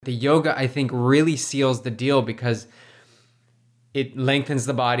The yoga, I think, really seals the deal because it lengthens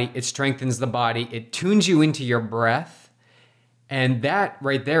the body, it strengthens the body, it tunes you into your breath. And that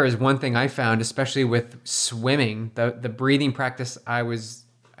right there is one thing I found, especially with swimming. The breathing practice I was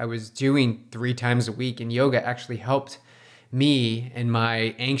doing 3 times a week in yoga actually helped me and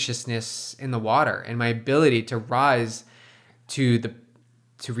my anxiousness in the water and my ability to rise to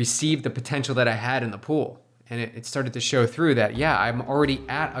receive the potential that I had in the pool. And it started to show through that, yeah, I'm already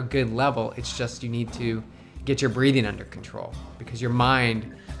at a good level. It's just you need to get your breathing under control because your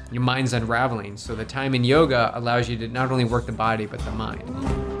mind's unraveling. So the time in yoga allows you to not only work the body, but the mind.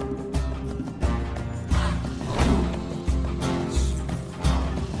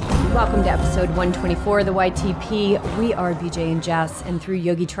 Welcome to episode 124 of the YTP. We are BJ and Jess, and through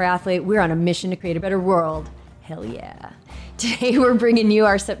Yogi Triathlete, we're on a mission to create a better world. Hell yeah. Today we're bringing you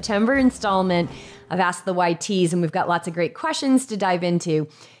our September installment of Ask the YTs, and we've got lots of great questions to dive into.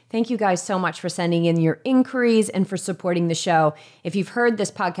 Thank you guys so much for sending in your inquiries and for supporting the show. If you've heard this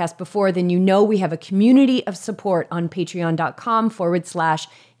podcast before, then you know we have a community of support on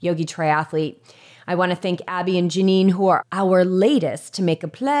patreon.com/Yogi Triathlete. I want to thank Abby and Janine, who are our latest to make a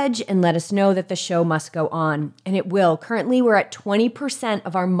pledge and let us know that the show must go on. And it will. Currently, we're at 20%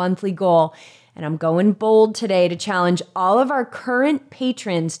 of our monthly goal. And I'm going bold today to challenge all of our current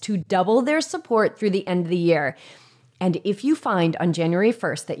patrons to double their support through the end of the year. And if you find on January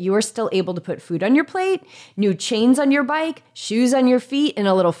 1st that you are still able to put food on your plate, new chains on your bike, shoes on your feet, and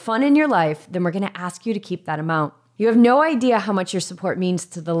a little fun in your life, then we're going to ask you to keep that amount. You have no idea how much your support means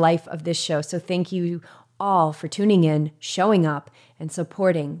to the life of this show. So thank you all for tuning in, showing up, and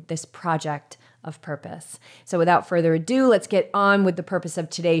supporting this project of purpose. So without further ado, let's get on with the purpose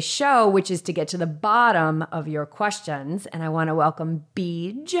of today's show, which is to get to the bottom of your questions. And I want to welcome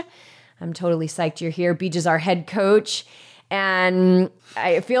Beej. I'm totally psyched you're here. Beej is our head coach. And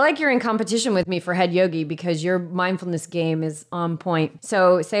I feel like you're in competition with me for head yogi because your mindfulness game is on point.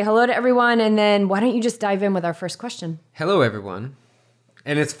 So say hello to everyone, and then why don't you just dive in with our first question? Hello, everyone.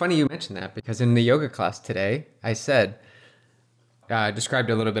 And it's funny you mentioned that because in the yoga class today, I said, described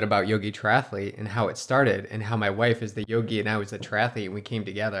a little bit about Yogi Triathlete and how it started and how my wife is the yogi and I was the triathlete and we came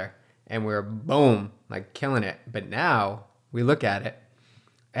together and we were boom, like killing it. But now we look at it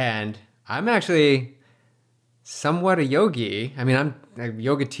and I'm actually somewhat a yogi. I mean, I'm a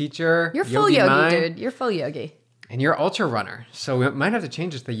yoga teacher. You're full yogi, dude. You're full yogi. And you're ultra runner. So we might have to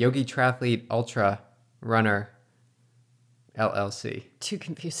change this to Yogi Triathlete Ultra Runner LLC. Too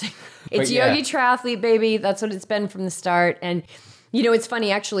confusing. It's Yogi Triathlete, baby. That's what it's been from the start. And you know, it's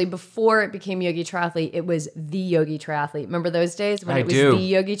funny, actually, before it became Yogi Triathlete, it was the Yogi Triathlete. Remember those days when it was the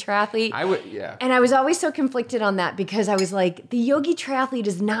Yogi Triathlete? Yeah. And I was always so conflicted on that because I was like, the Yogi Triathlete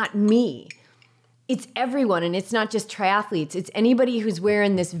is not me. It's everyone, and it's not just triathletes. It's anybody who's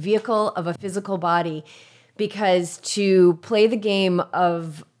wearing this vehicle of a physical body, because to play the game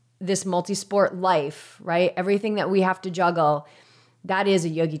of this multi-sport life, right? Everything that we have to juggle, that is a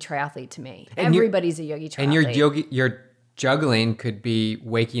Yogi Triathlete to me. And everybody's a Yogi Triathlete. And your juggling could be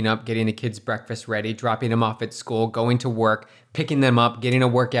waking up, getting the kids' breakfast ready, dropping them off at school, going to work, picking them up, getting a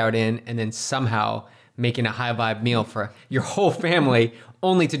workout in, and then somehow making a high vibe meal for your whole family,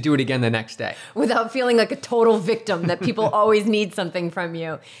 only to do it again the next day. Without feeling like a total victim that people always need something from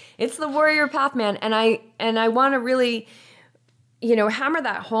you. It's the warrior path, man. And I want to really, hammer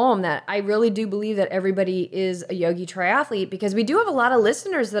that home that I really do believe that everybody is a yogi triathlete, because we do have a lot of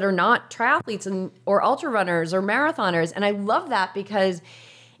listeners that are not triathletes or ultra runners or marathoners. And I love that because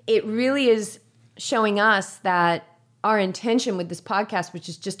it really is showing us that our intention with this podcast, which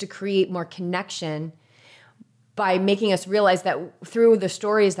is just to create more connection by making us realize that through the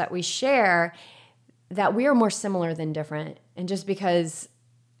stories that we share, that we are more similar than different. And just because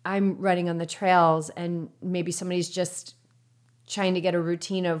I'm running on the trails and maybe somebody's just trying to get a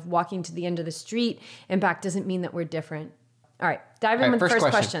routine of walking to the end of the street and back doesn't mean that we're different. All right, dive in with the first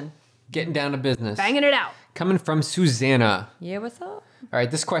question. Getting down to business. Banging it out. Coming from Susanna. Yeah, what's up? All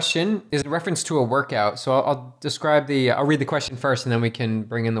right, this question is in reference to a workout. So I'll read the question first and then we can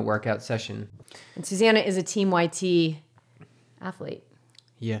bring in the workout session. And Susanna is a Team YT athlete.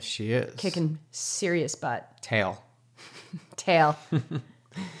 Yes, she is. Kicking serious butt. Tail. Tail.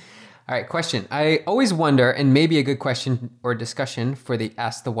 All right, question. I always wonder, and maybe a good question or discussion for the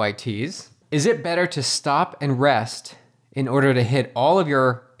Ask the YTs, is it better to stop and rest in order to hit all of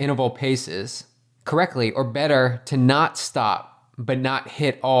your interval paces correctly, or better to not stop but not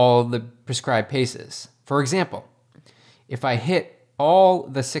hit all the prescribed paces? For example, if I hit all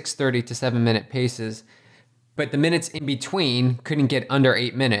the 6:30 to 7-minute paces, but the minutes in between couldn't get under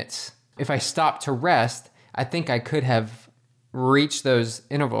 8 minutes, if I stopped to rest, I think I could have reach those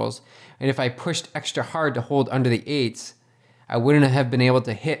intervals. And if I pushed extra hard to hold under the 8s, I wouldn't have been able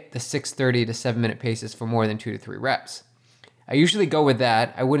to hit the 6:30 to 7-minute paces for more than 2 to 3 reps. I usually go with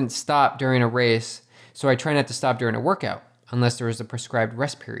that. I wouldn't stop during a race, so I try not to stop during a workout, unless there is a prescribed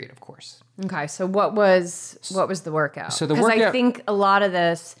rest period, of course. Okay, so what was the workout? So the Because I workout- think a lot of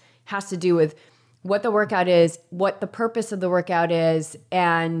this has to do with what the workout is, what the purpose of the workout is,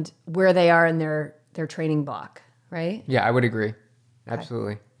 and where they are in their training block, right? Yeah, I would agree.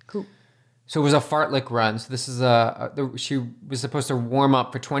 Absolutely. Cool. So it was a fartlek run. So this is she was supposed to warm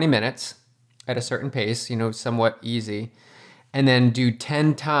up for 20 minutes at a certain pace, somewhat easy, and then do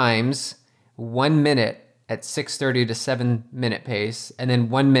 10 times 1 minute at 6:30 to 7-minute pace, and then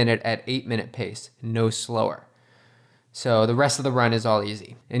 1 minute at 8-minute pace, no slower. So the rest of the run is all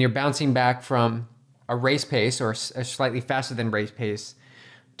easy. And you're bouncing back from a race pace or a slightly faster than race pace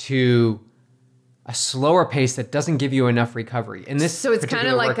to a slower pace that doesn't give you enough recovery. In this So it's kind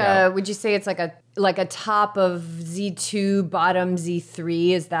of particular like workout, would you say it's like a top of Z2, bottom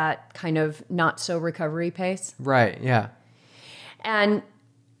Z3? Is that kind of not so recovery pace? right, yeah. And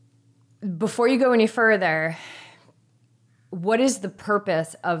before you go any further, what is the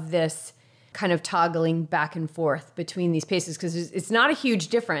purpose of this kind of toggling back and forth between these paces? Because it's not a huge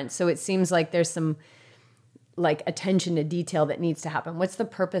difference. So it seems like there's some like attention to detail that needs to happen. What's the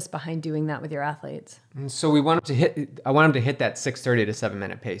purpose behind doing that with your athletes? So I want them to hit that 6:30 to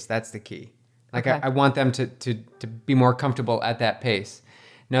 7-minute pace. That's the key. Like Okay. I want them to be more comfortable at that pace.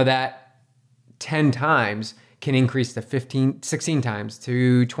 Now that 10 times can increase to 16 times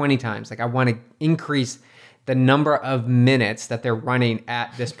to 20 times. Like I want to increase the number of minutes that they're running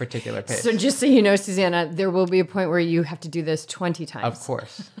at this particular pace. So just so you know, Susanna, there will be a point where you have to do this 20 times.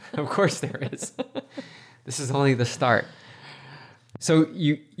 Of course there is. This is only the start. So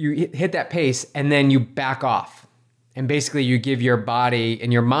you hit that pace and then you back off. And basically you give your body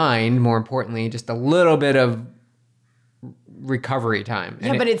and your mind, more importantly, just a little bit of recovery time.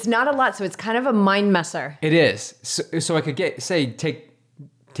 Yeah, but it's not a lot, so it's kind of a mind messer. It is. So I could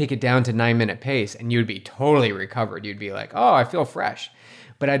take it down to 9-minute pace and you'd be totally recovered. You'd be like, oh, I feel fresh.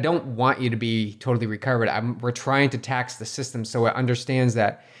 But I don't want you to be totally recovered. We're trying to tax the system so it understands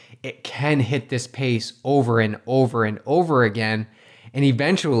that it can hit this pace over and over and over again. And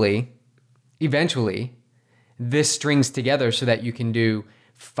eventually, this strings together so that you can do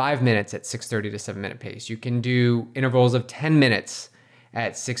 5 minutes at 6:30 to 7-minute pace. You can do intervals of 10 minutes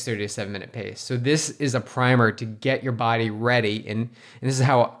at 6:30 to 7-minute pace. So this is a primer to get your body ready. And this is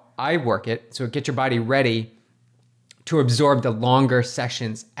how I work it. So get your body ready to absorb the longer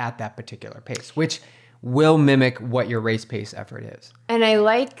sessions at that particular pace, which will mimic what your race pace effort is. And I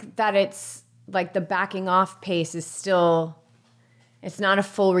like that it's like the backing off pace is still, it's not a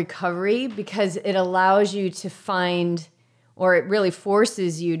full recovery because it allows you to find, or it really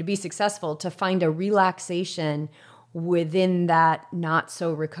forces you to be successful, to find a relaxation within that not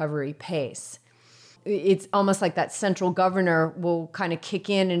so recovery pace. It's almost like that central governor will kind of kick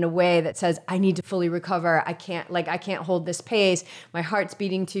in a way that says, I need to fully recover. I can't hold this pace. My heart's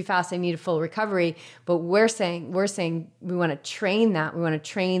beating too fast. I need a full recovery. But we're saying we want to train that. We want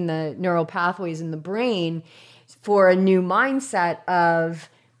to train the neural pathways in the brain for a new mindset of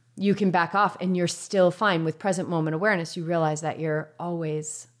you can back off and you're still fine. With present moment awareness, you realize that you're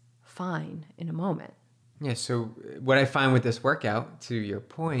always fine in a moment. Yeah, so what I find with this workout, to your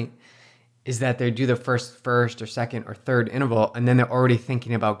point, is that they do the first or second or third interval, and then they're already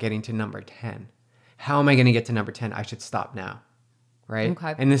thinking about getting to number 10. How am I going to get to number 10? I should stop now, right?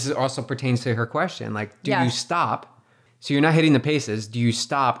 Okay. And this also pertains to her question. Like, do Yeah. you stop? So you're not hitting the paces. Do you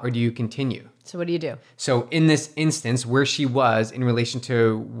stop or do you continue? So what do you do? So in this instance, where she was in relation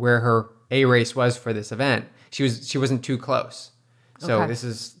to where her A race was for this event, she wasn't too close. So Okay. this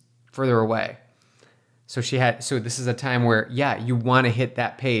is further away. So this is a time where, yeah, you want to hit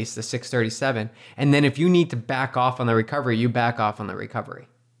that pace, the 6:37. And then if you need to back off on the recovery, you back off on the recovery.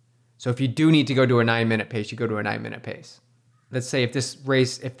 So if you do need to go to a 9-minute pace, you go to a 9-minute pace. Let's say if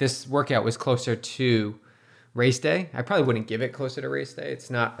this workout was closer to race day, I probably wouldn't give it closer to race day. It's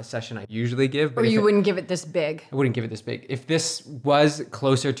not a session I usually give. But Or you wouldn't give it this big. I wouldn't give it this big. If this was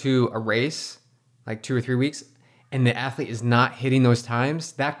closer to a race, like 2 or 3 weeks, and the athlete is not hitting those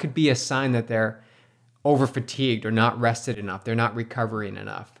times, that could be a sign that they're over fatigued or not rested enough. They're not recovering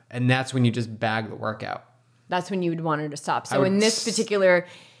enough. And that's when you just bag the workout. That's when you would want her to stop. I So would in this particular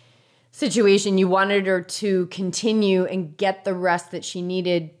situation, you wanted her to continue and get the rest that she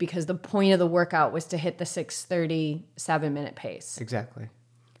needed because the point of the workout was to hit the 6:30 7-minute pace. Exactly.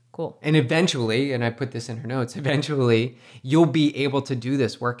 Cool. And eventually, and I put this in her notes, eventually you'll be able to do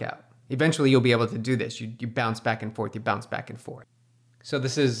this workout. Eventually, you'll be able to do this. You bounce back and forth, you bounce back and forth. So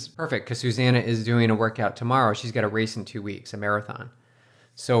this is perfect because Susanna is doing a workout tomorrow. She's got a race in 2 weeks, a marathon.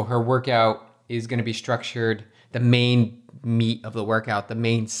 So her workout is going to be structured. The main meat of the workout, the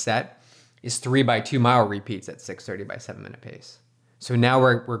main set, is 3 by 2 mile repeats at 6:30 by 7-minute pace. So now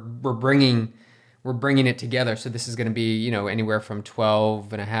we're bringing it together. So this is going to be, anywhere from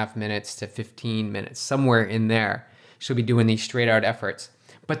 12 and a half minutes to 15 minutes, somewhere in there. She'll be doing these straight out efforts.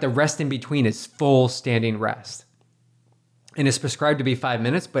 But the rest in between is full standing rest. And it's prescribed to be 5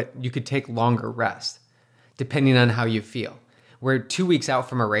 minutes, but you could take longer rest depending on how you feel. We're 2 weeks out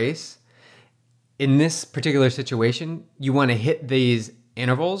from a race. In this particular situation, you want to hit these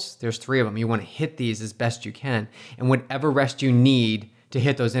intervals. There's 3 of them. You want to hit these as best you can. And whatever rest you need to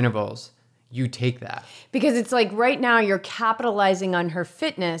hit those intervals, you take that. Because it's like right now you're capitalizing on her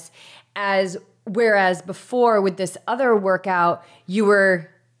fitness, whereas before with this other workout, you were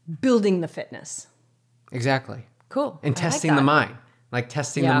building the fitness. Exactly. Cool. And testing the mind. Like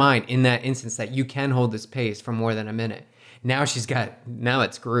testing the mind in that instance that you can hold this pace for more than a minute. Now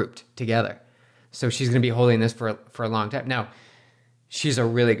it's grouped together. So she's going to be holding this for a long time. Now, she's a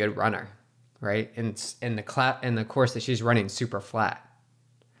really good runner, right? And the course that she's running is super flat.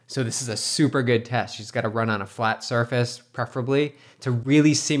 So this is a super good test. She's got to run on a flat surface, preferably, to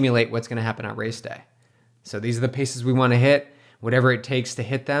really simulate what's going to happen on race day. So these are the paces we want to hit, whatever it takes to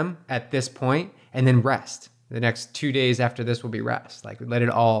hit them at this point, and then rest. The next 2 days after this will be rest. Like, let it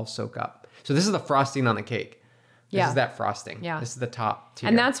all soak up. So this is the frosting on the cake. This is that frosting. Yeah. This is the top tier.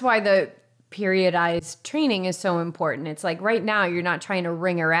 And that's why the periodized training is so important. It's like right now you're not trying to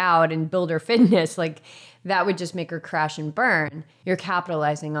wring her out and build her fitness. Like that would just make her crash and burn. You're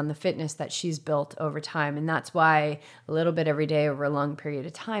capitalizing on the fitness that she's built over time. And that's why a little bit every day over a long period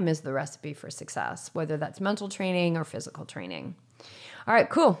of time is the recipe for success, whether that's mental training or physical training. All right,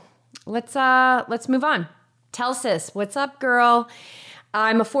 cool. Let's move on. Telsis, what's up, girl?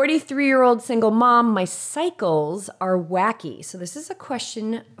 I'm a 43-year-old single mom. My cycles are wacky. So this is a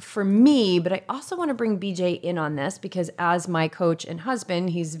question for me, but I also want to bring BJ in on this because as my coach and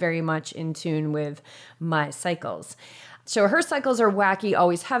husband, he's very much in tune with my cycles. So her cycles are wacky,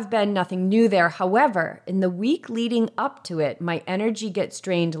 always have been, nothing new there. However, in the week leading up to it, my energy gets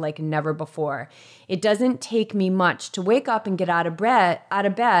drained like never before. It doesn't take me much to wake up and get out of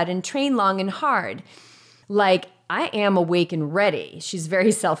bed and train long and hard. Like, I am awake and ready. She's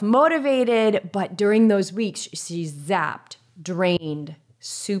very self-motivated, but during those weeks, she's zapped, drained,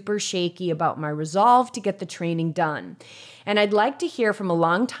 super shaky about my resolve to get the training done. And I'd like to hear from a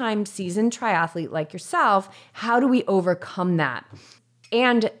long-time seasoned triathlete like yourself, how do we overcome that?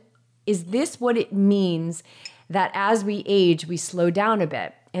 And is this what it means that as we age, we slow down a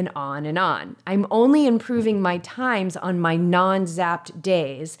bit? And on and on. I'm only improving my times on my non-zapped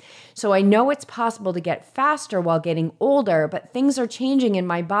days, so I know it's possible to get faster while getting older, but things are changing in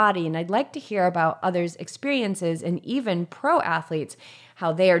my body, and I'd like to hear about others' experiences and even pro athletes,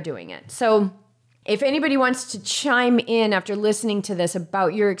 how they are doing it. So if anybody wants to chime in after listening to this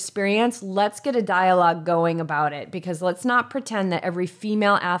about your experience, let's get a dialogue going about it, because let's not pretend that every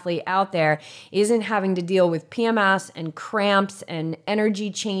female athlete out there isn't having to deal with PMS and cramps and energy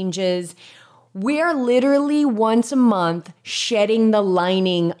changes. We're literally once a month shedding the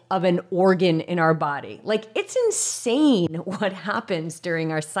lining of an organ in our body. Like, it's insane what happens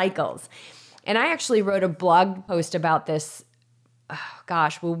during our cycles. And I actually wrote a blog post about this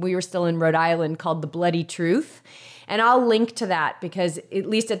when we were still in Rhode Island, called The Bloody Truth. And I'll link to that because at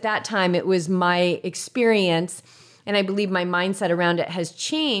least at that time, it was my experience. And I believe my mindset around it has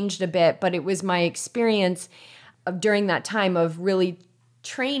changed a bit, but it was my experience during that time of really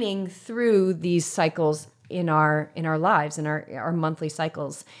training through these cycles in our lives, in our monthly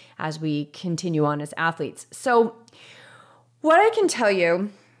cycles as we continue on as athletes. So what I can tell you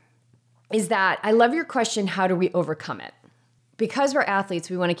is that I love your question, how do we overcome it? Because we're athletes,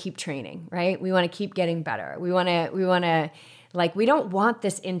 we want to keep training, right? We want to keep getting better. We don't want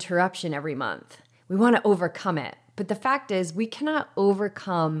this interruption every month. We want to overcome it. But the fact is, we cannot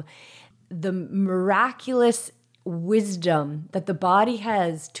overcome the miraculous wisdom that the body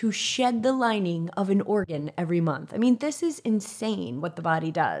has to shed the lining of an organ every month. I mean, this is insane what the body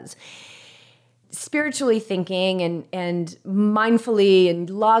does. Spiritually thinking and mindfully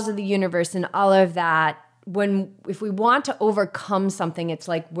and laws of the universe and all of that, if we want to overcome something, it's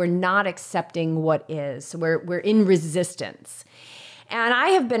like we're not accepting what is. So we're in resistance. And I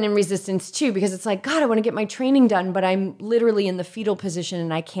have been in resistance too, because it's like, God, I want to get my training done, but I'm literally in the fetal position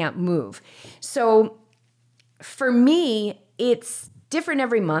and I can't move. So for me, it's different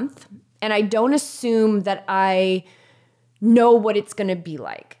every month. And I don't assume that I know what it's going to be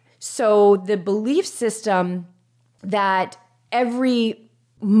like. So the belief system that every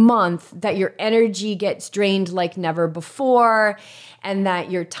month that your energy gets drained like never before and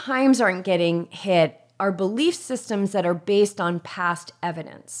that your times aren't getting hit are belief systems that are based on past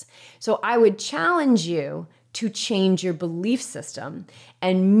evidence. So I would challenge you to change your belief system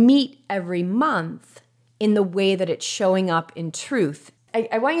and meet every month in the way that it's showing up in truth.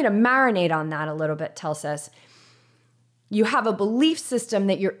 I want you to marinate on that a little bit, Telsus. You have a belief system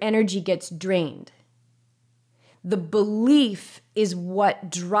that your energy gets drained. The belief is what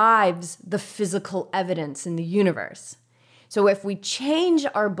drives the physical evidence in the universe. So if we change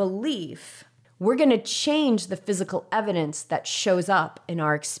our belief, we're going to change the physical evidence that shows up in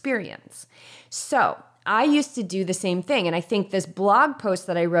our experience. So I used to do the same thing. And I think this blog post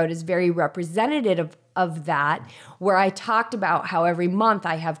that I wrote is very representative of that, where I talked about how every month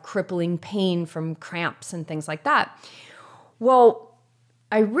I have crippling pain from cramps and things like that. Well,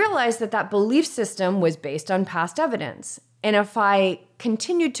 I realized that that belief system was based on past evidence. And if I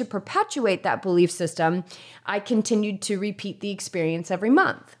continued to perpetuate that belief system, I continued to repeat the experience every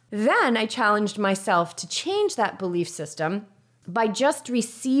month. Then I challenged myself to change that belief system by just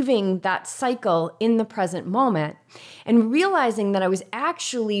receiving that cycle in the present moment and realizing that I was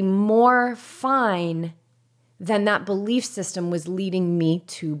actually more fine than that belief system was leading me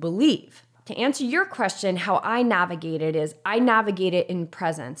to believe. To answer your question, how I navigate it is I navigate it in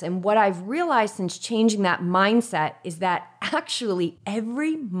presence. And what I've realized since changing that mindset is that actually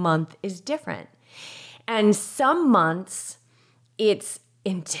every month is different. And some months it's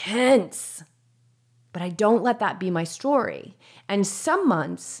intense, but I don't let that be my story. And some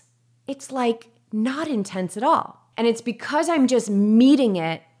months it's like not intense at all. And it's because I'm just meeting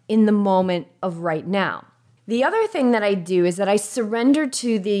it in the moment of right now. The other thing that I do is that I surrender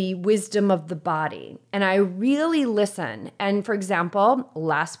to the wisdom of the body and I really listen. And for example,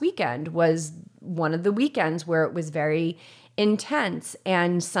 last weekend was one of the weekends where it was very intense.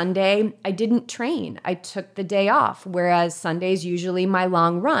 And Sunday, I didn't train. I took the day off, whereas Sunday is usually my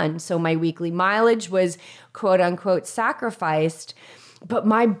long run. So my weekly mileage was quote unquote sacrificed. But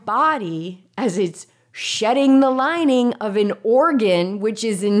my body, as it's shedding the lining of an organ, which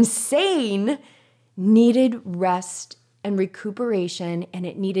is insane, needed rest and recuperation, and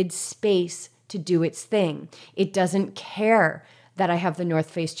it needed space to do its thing. It doesn't care that I have the North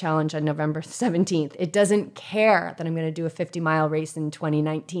Face Challenge on November 17th. It doesn't care that I'm going to do a 50-mile race in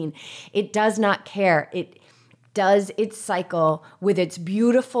 2019. It does not care. It does its cycle with its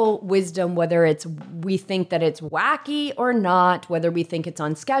beautiful wisdom, whether we think that it's wacky or not, whether we think it's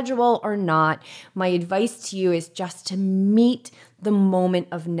on schedule or not. My advice to you is just to meet the moment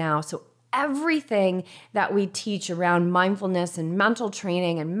of now. So everything that we teach around mindfulness and mental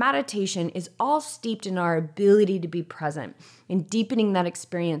training and meditation is all steeped in our ability to be present and deepening that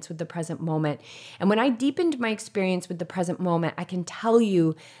experience with the present moment. And when I deepened my experience with the present moment, I can tell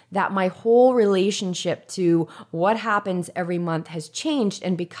you that my whole relationship to what happens every month has changed.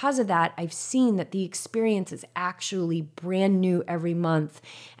 And because of that, I've seen that the experience is actually brand new every month.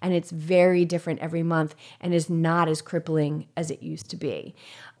 And it's very different every month and is not as crippling as it used to be.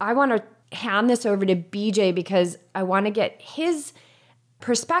 I want to hand this over to BJ because I want to get his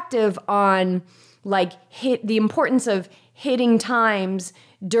perspective on the importance of hitting times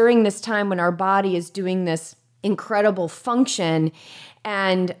during this time when our body is doing this incredible function,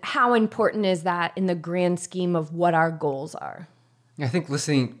 and how important is that in the grand scheme of what our goals are. I think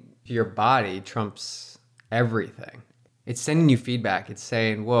listening to your body trumps everything. It's sending you feedback. It's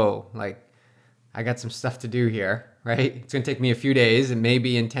saying, whoa, I got some stuff to do here, right? It's going to take me a few days. It may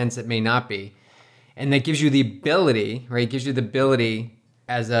be intense. It may not be. And that gives you the ability, right? It gives you the ability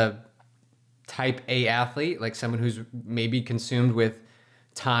as a type A athlete, like someone who's maybe consumed with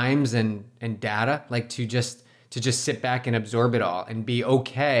times and data, to just sit back and absorb it all and be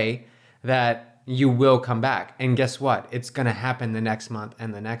okay that you will come back. And guess what? It's going to happen the next month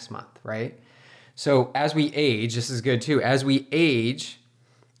and the next month, right? So as we age, this is good too. As we age,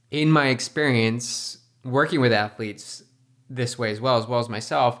 in my experience working with athletes this way as well as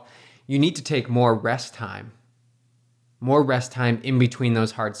myself, you need to take more rest time in between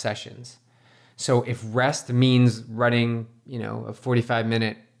those hard sessions. So if rest means running, a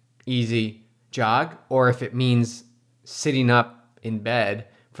 45-minute easy jog, or if it means sitting up in bed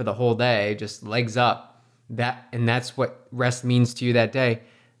for the whole day, just legs up, that's what rest means to you that day,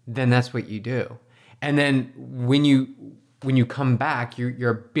 then that's what you do. And then when you come back, your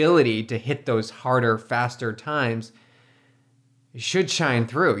ability to hit those harder, faster times should shine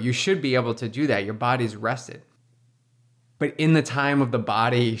through. You should be able to do that. Your body's rested. But in the time of the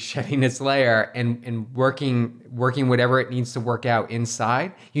body shedding its layer and working whatever it needs to work out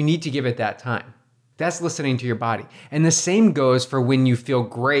inside, you need to give it that time. That's listening to your body. And the same goes for when you feel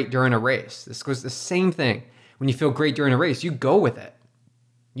great during a race. This goes the same thing. When you feel great during a race, you go with it.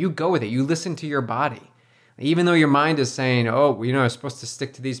 You go with it. You listen to your body. Even though your mind is saying, oh, I'm supposed to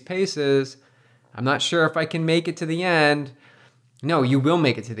stick to these paces. I'm not sure if I can make it to the end. No, you will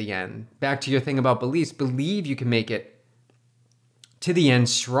make it to the end. Back to your thing about beliefs. Believe you can make it to the end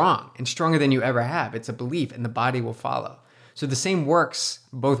strong and stronger than you ever have. It's a belief and the body will follow. So the same works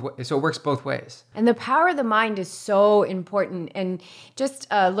both ways. So it works both ways. And the power of the mind is so important. And just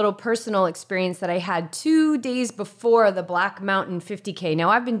a little personal experience that I had 2 days before the Black Mountain 50K.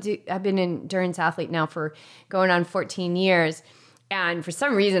 Now I've been an endurance athlete now for going on 14 years. And for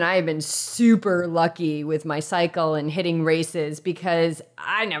some reason, I have been super lucky with my cycle and hitting races because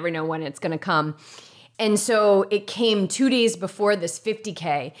I never know when it's going to come. And so it came 2 days before this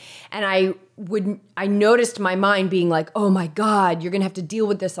 50K, and I noticed my mind being like, oh my God, you're going to have to deal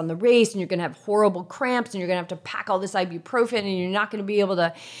with this on the race, and you're going to have horrible cramps, and you're going to have to pack all this ibuprofen, and you're not going to be able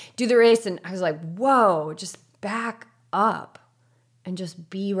to do the race. And I was like, whoa, just back up and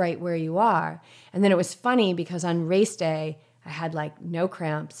just be right where you are. And then it was funny because on race day, I had like no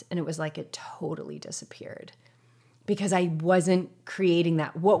cramps, and it was like it totally disappeared. Because I wasn't creating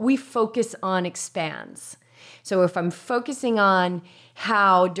that. What we focus on expands. So if I'm focusing on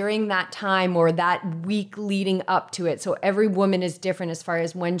how during that time or that week leading up to it, so every woman is different as far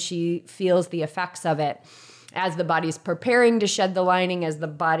as when she feels the effects of it. As the body's preparing to shed the lining, as the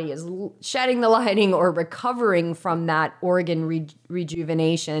body is shedding the lining or recovering from that organ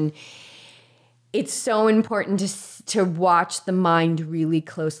rejuvenation, it's so important to watch the mind really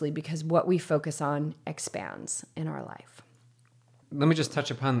closely because what we focus on expands in our life. Let me just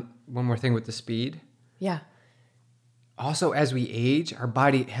touch upon one more thing with the speed. Yeah. Also, as we age, our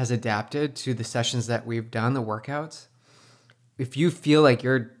body has adapted to the sessions that we've done, the workouts. If you feel like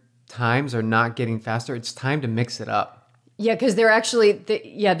your times are not getting faster, it's time to mix it up. Yeah, because they're actually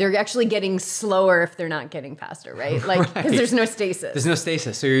getting slower if they're not getting faster, right? Like, because there's no stasis. There's no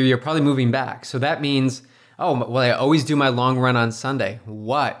stasis, so you're probably moving back. So that means, oh, well, I always do my long run on Sunday.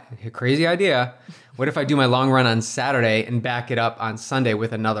 What? A crazy idea. What if I do my long run on Saturday and back it up on Sunday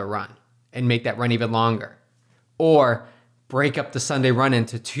with another run and make that run even longer? Or break up the Sunday run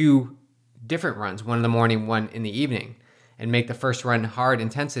into 2 different runs, one in the morning, one in the evening. And make the first run hard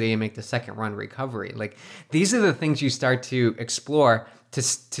intensity and make the second run recovery. Like these are the things you start to explore to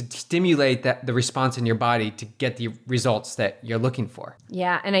stimulate the response in your body to get the results that you're looking for.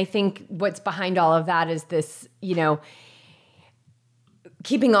 Yeah, and I think what's behind all of that is this,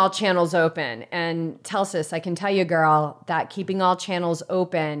 keeping all channels open. And Telsis, I can tell you, girl, that keeping all channels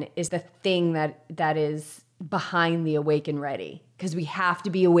open is the thing that is behind the Awake and Ready. Because we have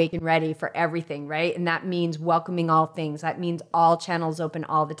to be awake and ready for everything, right? And that means welcoming all things. That means all channels open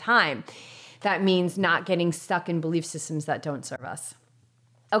all the time. That means not getting stuck in belief systems that don't serve us.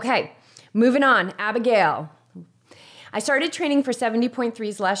 Okay, moving on. Abigail. I started training for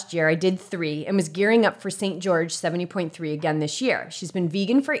 70.3s last year. I did 3 and was gearing up for St. George 70.3 again this year. She's been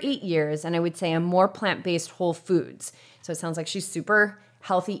vegan for 8 years, and I would say I'm more plant-based whole foods. So it sounds like she's super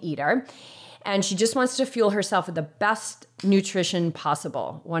healthy eater. And she just wants to fuel herself with the best nutrition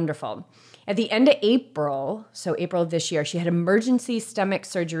possible. Wonderful. At the end of April, so April of this year, she had emergency stomach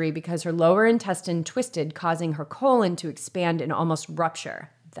surgery because her lower intestine twisted, causing her colon to expand and almost rupture.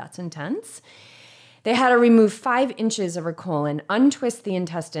 That's intense. They had to remove 5 inches of her colon, untwist the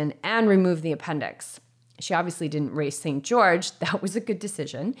intestine, and remove the appendix. She obviously didn't race St. George. That was a good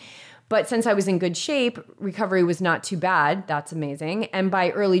decision. But since I was in good shape, recovery was not too bad. That's amazing. And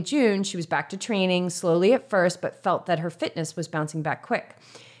by early June, she was back to training, slowly at first, but felt that her fitness was bouncing back quick.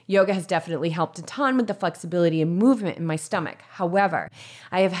 Yoga has definitely helped a ton with the flexibility and movement in my stomach. However,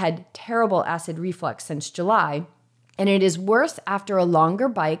 I have had terrible acid reflux since July, and it is worse after a longer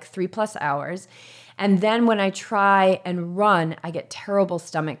bike, 3+ hours. And then when I try and run, I get terrible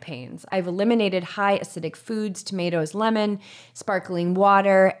stomach pains. I've eliminated high acidic foods, tomatoes, lemon, sparkling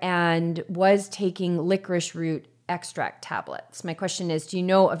water, and was taking licorice root extract tablets. My question is, do you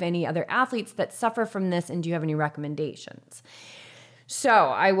know of any other athletes that suffer from this, and do you have any recommendations? So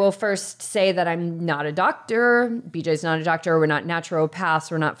I will first say that I'm not a doctor. BJ's not a doctor. We're not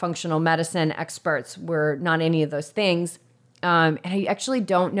naturopaths. We're not functional medicine experts. We're not any of those things. And I actually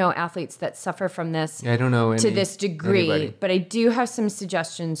don't know athletes that suffer from this I don't know to this degree, anybody. But I do have some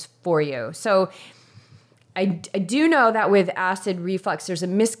suggestions for you. So I do know that with acid reflux, there's a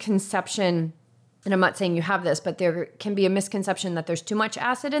misconception and I'm not saying you have this, but there can be a misconception that there's too much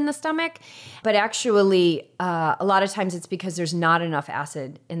acid in the stomach. But actually, a lot of times it's because there's not enough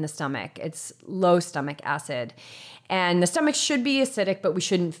acid in the stomach. It's low stomach acid. And the stomach should be acidic, but we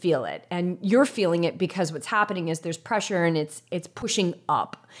shouldn't feel it. And you're feeling it because what's happening is there's pressure and it's pushing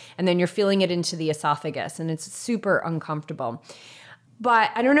up. And then you're feeling it into the esophagus, and it's super uncomfortable.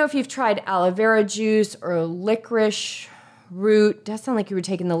 But I don't know if you've tried aloe vera juice or licorice root. Does sound like you were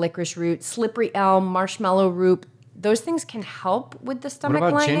taking the licorice root, slippery elm, marshmallow root. Those things can help with the stomach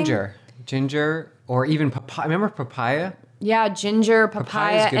lining. What about ginger? Ginger or even papaya. Remember papaya? Yeah, ginger,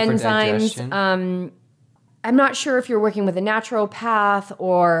 papaya, enzymes. I'm not sure if you're working with a naturopath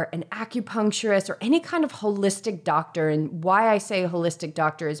or an acupuncturist or any kind of holistic doctor. And why I say holistic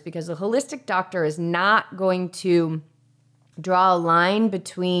doctor is because a holistic doctor is not going to draw a line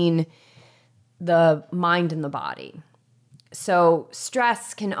between the mind and the body. So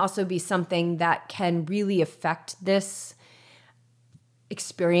stress can also be something that can really affect this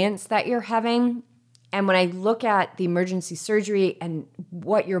experience that you're having. And when I look at the emergency surgery and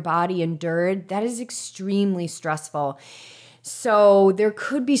what your body endured, that is extremely stressful. So there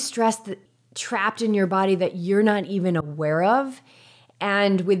could be stress trapped in your body that you're not even aware of.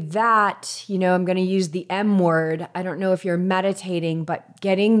 And with that, I'm going to use the M word. I don't know if you're meditating, but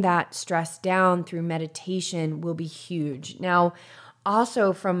getting that stress down through meditation will be huge. Now,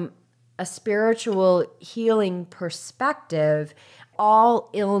 also from a spiritual healing perspective, all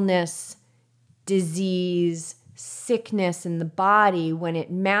illness, disease, sickness in the body, when it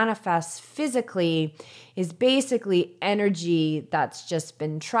manifests physically, is basically energy that's just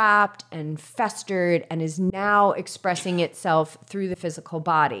been trapped and festered and is now expressing itself through the physical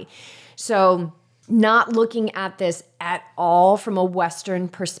body. So not looking at this at all from a Western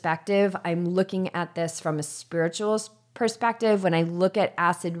perspective, I'm looking at this from a spiritual perspective. When I look at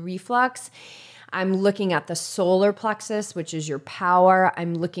acid reflux, I'm looking at the solar plexus, which is your power.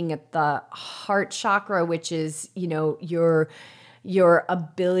 I'm looking at the heart chakra, which is, your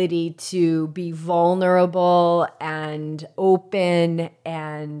ability to be vulnerable and open,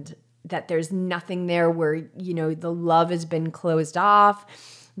 and that there's nothing there where, the love has been closed off.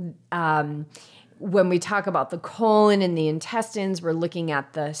 When we talk about the colon and the intestines, we're looking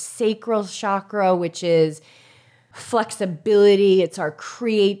at the sacral chakra, which is flexibility, it's our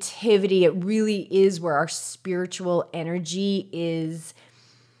creativity. It really is where our spiritual energy is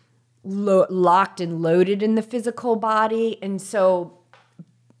locked and loaded in the physical body. And so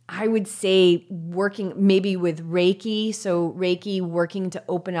I would say working maybe with Reiki, so Reiki working to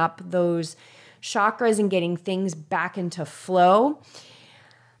open up those chakras and getting things back into flow.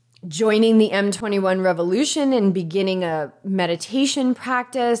 Joining the M21 Revolution and beginning a meditation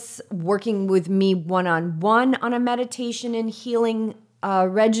practice, working with me one-on-one on a meditation and healing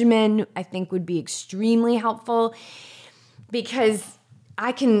regimen, I think would be extremely helpful, because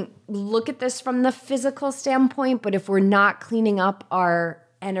I can look at this from the physical standpoint, but if we're not cleaning up our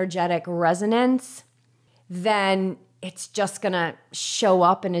energetic resonance, then it's just going to show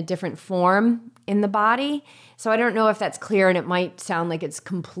up in a different form in the body. So I don't know if that's clear, and it might sound like it's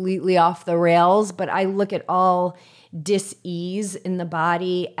completely off the rails, but I look at all dis-ease in the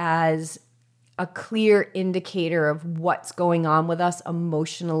body as a clear indicator of what's going on with us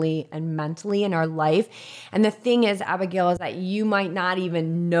emotionally and mentally in our life. And the thing is, Abigail, is that you might not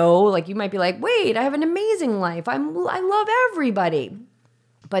even know, like you might be like, wait, I have an amazing life. I love everybody.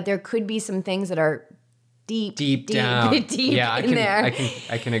 But there could be some things that are deep down in there.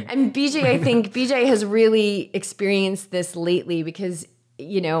 I can. And BJ, I think BJ has really experienced this lately because,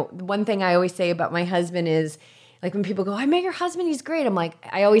 one thing I always say about my husband is, like, when people go, I met your husband, he's great. I'm like,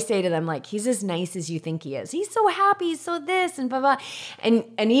 I always say to them, like, he's as nice as you think he is. He's so happy, he's so this and blah, blah. And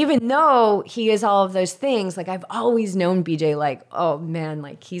even though he is all of those things, like, I've always known BJ, like, oh man,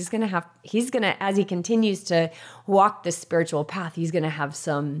 like he's gonna, as he continues to walk this spiritual path, he's gonna have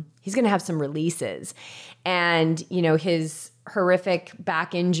some releases. And, his horrific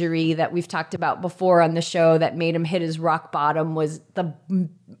back injury that we've talked about before on the show that made him hit his rock bottom was the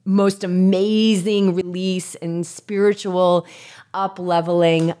most amazing release and spiritual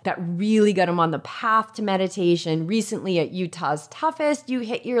up-leveling that really got him on the path to meditation. Recently at Utah's Toughest, you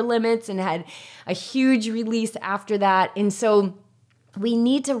hit your limits and had a huge release after that. And so we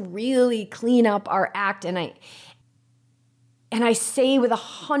need to really clean up our act. And I say with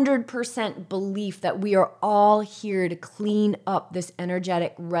 100% belief that we are all here to clean up this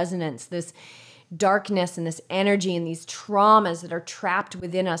energetic resonance, this darkness and this energy and these traumas that are trapped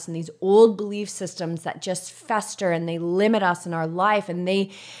within us and these old belief systems that just fester and they limit us in our life, and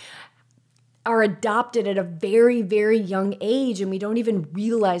they are adopted at a very, very young age and we don't even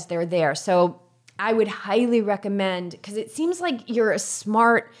realize they're there. So I would highly recommend, because it seems like you're a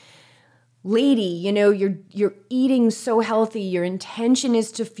smart lady, you're eating so healthy. Your intention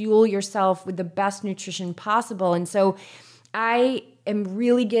is to fuel yourself with the best nutrition possible. And so I am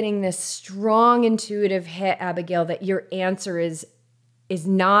really getting this strong intuitive hit, Abigail, that your answer is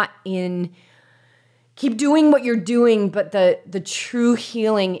not in keep doing what you're doing, but the true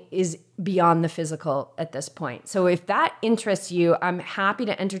healing is beyond the physical at this point. So if that interests you, I'm happy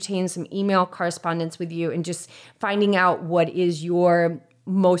to entertain some email correspondence with you and just finding out what is your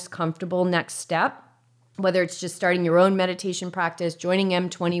most comfortable next step, whether it's just starting your own meditation practice, joining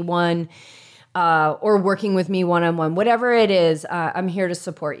M21, or working with me one-on-one, whatever it is, I'm here to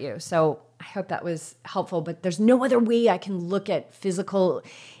support you. So I hope that was helpful, but there's no other way I can look at physical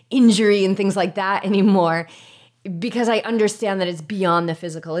injury and things like that anymore, because I understand that it's beyond the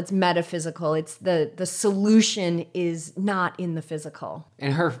physical. It's metaphysical. It's the solution is not in the physical.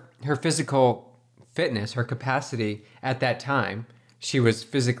 And her physical fitness, her capacity at that time, she was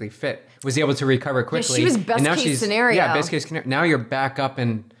physically fit, was able to recover quickly. Yeah, she was best case scenario. Yeah, best case scenario. Now you're back up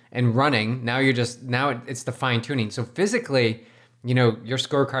and running. Now it's the fine tuning. So physically, your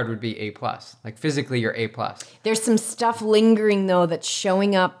scorecard would be A+. Like physically, you're A+. There's some stuff lingering though that's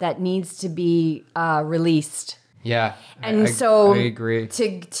showing up that needs to be released. Yeah, and I agree.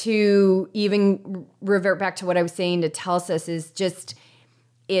 To even revert back to what I was saying to Telsus is just,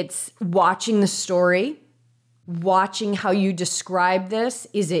 it's watching the story, watching how you describe this.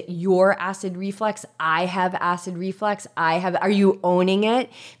 Is it your acid reflux? I have acid reflux. Are you owning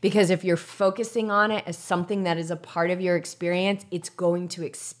it? Because if you're focusing on it as something that is a part of your experience, it's going to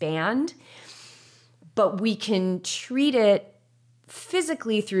expand. But we can treat it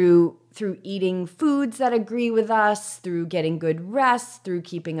physically through eating foods that agree with us, through getting good rest, through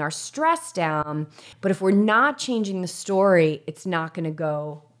keeping our stress down. But if we're not changing the story, it's not going to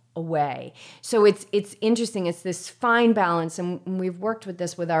go away. So it's interesting. It's this fine balance, and we've worked with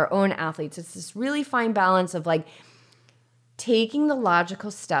this with our own athletes. It's this really fine balance of like taking the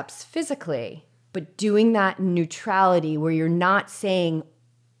logical steps physically, but doing that in neutrality, where you're not saying,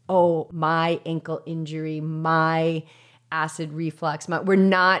 oh, my ankle injury, my acid reflux, we're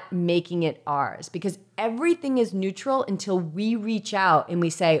not making it ours, because everything is neutral until we reach out and we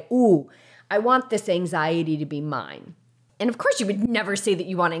say, ooh, I want this anxiety to be mine. And of course, you would never say that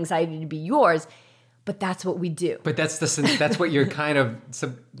you want anxiety to be yours, but that's what we do. But that's what you're kind of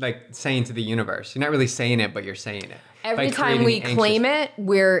like saying to the universe. You're not really saying it, but you're saying it. Every time we claim it,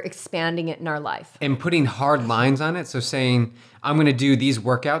 we're expanding it in our life. And putting hard lines on it. So saying, I'm going to do these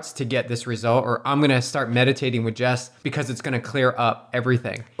workouts to get this result, or I'm going to start meditating with Jess because it's going to clear up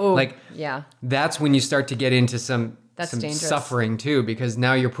everything. Oh, like, yeah. That's when you start to get into some suffering too, because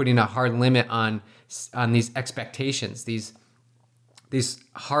now you're putting a hard limit on these expectations, these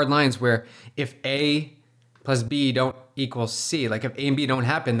hard lines where if A plus B don't equal C, like if A and B don't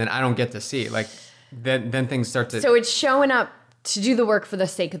happen, then I don't get to C. Like then things start to... So it's showing up to do the work for the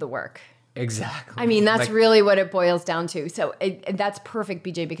sake of the work. Exactly. I mean, that's really what it boils down to. So that's perfect,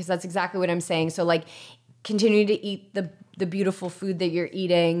 BJ, because that's exactly what I'm saying. So like, continue to eat the beautiful food that you're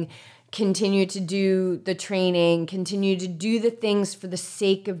eating, continue to do the training, continue to do the things for the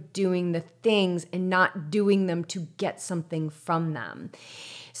sake of doing the things and not doing them to get something from them.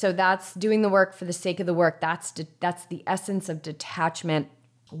 So that's doing the work for the sake of the work. That's the essence of detachment.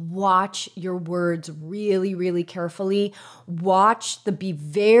 Watch your words really, really carefully. Be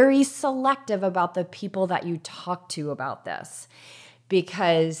very selective about the people that you talk to about this,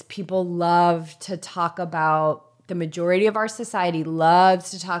 because people love to talk about, the majority of our society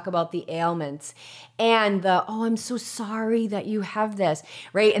loves to talk about the ailments and oh, I'm so sorry that you have this,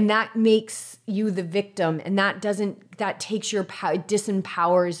 right? And that makes you the victim, and that takes your power, it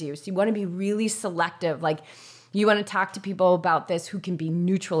disempowers you. So you want to be really selective. Like, you want to talk to people about this who can be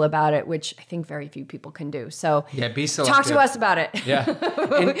neutral about it, which I think very few people can do. So yeah, be selective. Talk to us about it. Yeah.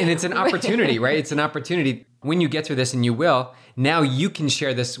 And it's an opportunity, right? It's an opportunity. When you get through this, and you will, now you can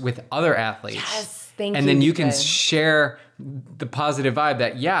share this with other athletes. Yes. Thank you. And then you can share the positive vibe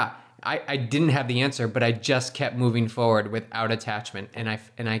that, yeah, I didn't have the answer, but I just kept moving forward without attachment. And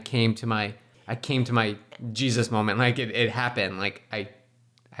I came to my Jesus moment. Like it happened. Like I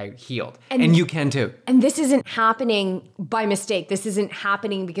healed. And you can too. And this isn't happening by mistake. This isn't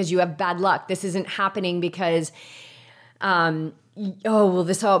happening because you have bad luck. This isn't happening because, my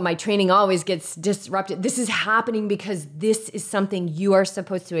training always gets disrupted. This is happening because this is something you are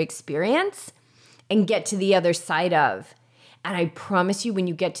supposed to experience and get to the other side of. And I promise you, when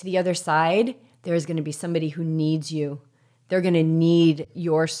you get to the other side, there's going to be somebody who needs you. They're going to need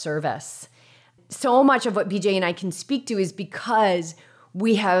your service. So much of what BJ and I can speak to is because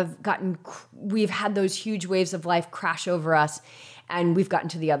we've had those huge waves of life crash over us, and we've gotten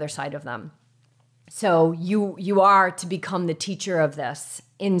to the other side of them. So you are to become the teacher of this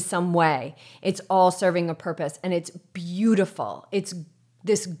in some way. It's all serving a purpose, and it's beautiful. It's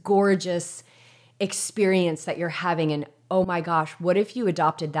this gorgeous experience that you're having, and oh my gosh, what if you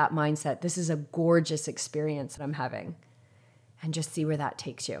adopted that mindset? This is a gorgeous experience that I'm having, and just see where that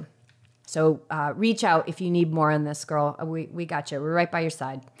takes you. So reach out if you need more on this, girl. We got you. We're right by your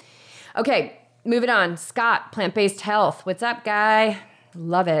side. Okay, moving on. Scott, Plant-Based Health. What's up, guy?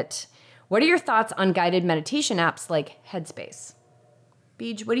 Love it. What are your thoughts on guided meditation apps like Headspace?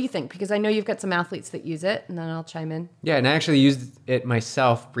 Beej, what do you think? Because I know you've got some athletes that use it, and then I'll chime in. Yeah, and I actually used it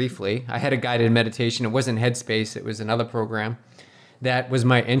myself briefly. I had a guided meditation. It wasn't Headspace. It was another program. That was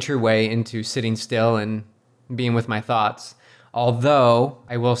my entryway into sitting still and being with my thoughts. Although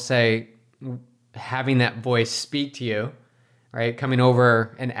I will say, having that voice speak to you, right, coming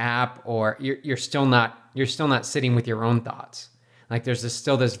over an app, or you're still not sitting with your own thoughts. Like there's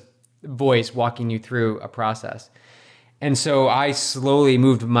still this voice walking you through a process. And so I slowly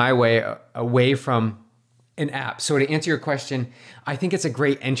moved my way away from an app. So to answer your question, I think it's a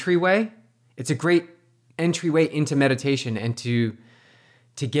great entryway. It's a great entryway into meditation and to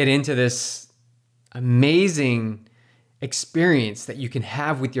get into this amazing experience that you can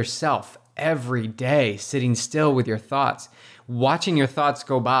have with yourself every day, sitting still with your thoughts, watching your thoughts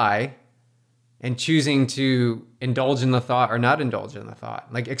go by and choosing to indulge in the thought or not indulge in the thought.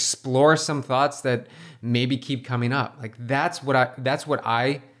 Like explore some thoughts that maybe keep coming up. Like that's what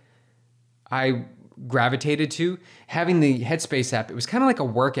I gravitated to. Having the Headspace app, it was kind of like a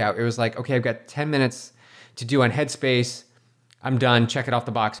workout. It was like, okay, I've got 10 minutes to do on Headspace. I'm done. Check it off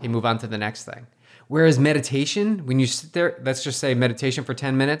the box. You move on to the next thing. Whereas meditation, when you sit there, let's just say meditation for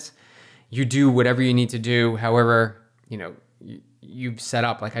 10 minutes, you do whatever you need to do, however, you've set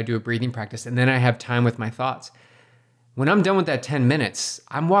up. Like I do a breathing practice, and then I have time with my thoughts. When I'm done with that 10 minutes,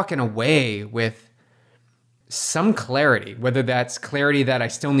 I'm walking away with some clarity, whether that's clarity that I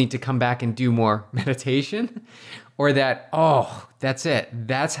still need to come back and do more meditation, or that, oh, that's it.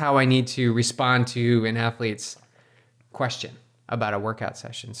 That's how I need to respond to an athlete's question about a workout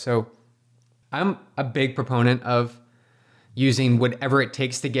session. So I'm a big proponent of using whatever it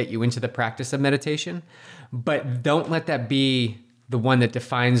takes to get you into the practice of meditation, but don't let that be the one that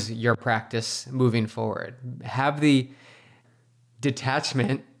defines your practice moving forward. Have the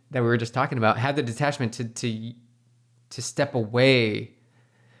detachment that we were just talking about. Have the detachment to step away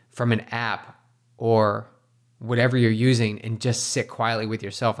from an app or whatever you're using and just sit quietly with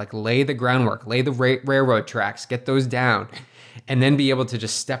yourself. Like lay the groundwork, lay the railroad tracks, get those down, and then be able to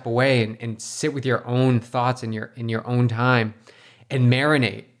just step away and sit with your own thoughts in your own time and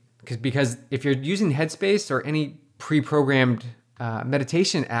marinate. Because if you're using Headspace or any pre-programmed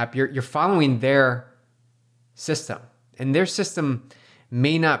meditation app, you're following their system, and their system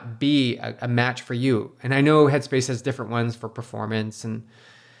may not be a match for you. And I know Headspace has different ones for performance and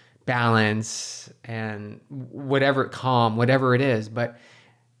balance and calm, whatever it is, but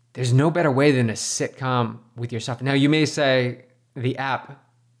there's no better way than to sit calm with yourself. Now you may say the app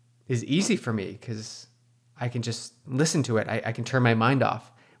is easy for me because I can just listen to it. I can turn my mind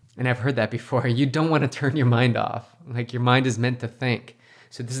off. And I've heard that before. You don't want to turn your mind off. Like your mind is meant to think.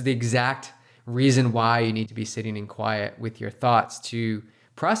 So this is the exact reason why you need to be sitting in quiet with your thoughts, to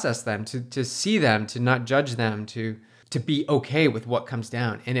process them, to see them, to not judge them, to be okay with what comes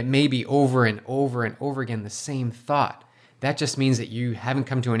down. And it may be over and over and over again the same thought. That just means that you haven't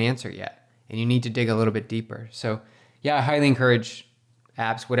come to an answer yet, and you need to dig a little bit deeper. So yeah, I highly encourage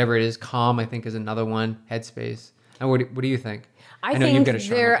apps, whatever it is. Calm, I think, is another one. Headspace. Now, what do you think? I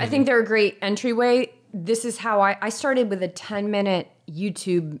think they're a great entryway. This is how I started with a 10-minute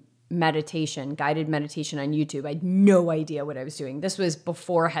YouTube meditation, guided meditation on YouTube. I had no idea what I was doing. This was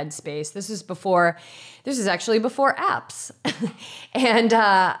before Headspace. This is actually before apps. And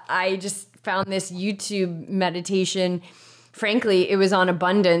I just found this YouTube meditation. Frankly, it was on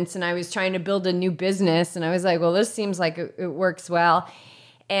abundance, and I was trying to build a new business, and I was like, well, this seems like it works well.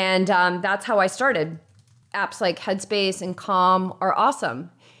 And that's how I started. Apps like Headspace and Calm are awesome.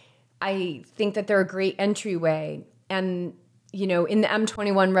 I think that they're a great entryway. And, in the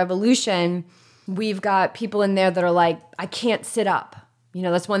M21 revolution, we've got people in there that are like, I can't sit up.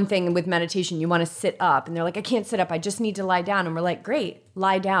 That's one thing with meditation. You want to sit up. And they're like, I can't sit up. I just need to lie down. And we're like, great,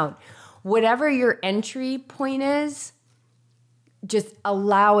 lie down. Whatever your entry point is, just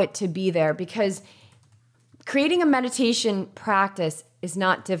allow it to be there, because creating a meditation practice is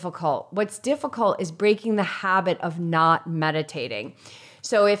not difficult. What's difficult is breaking the habit of not meditating.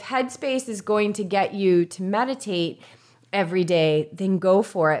 So if Headspace is going to get you to meditate, every day, then go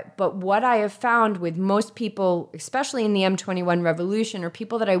for it. But what I have found with most people, especially in the M21 Revolution or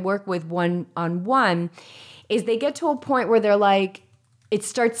people that I work with one-on-one, is they get to a point where they're like, it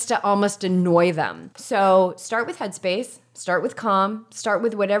starts to almost annoy them. So start with Headspace, start with Calm, start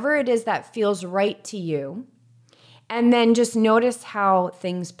with whatever it is that feels right to you. And then just notice how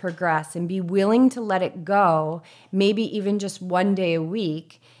things progress and be willing to let it go, maybe even just one day a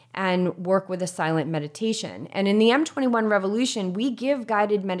week, and work with a silent meditation. And in the M21 Revolution, we give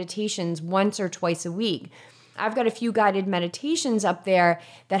guided meditations once or twice a week. I've got a few guided meditations up there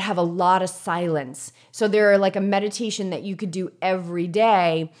that have a lot of silence. So they're like a meditation that you could do every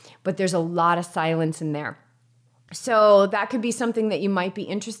day, but there's a lot of silence in there. So that could be something that you might be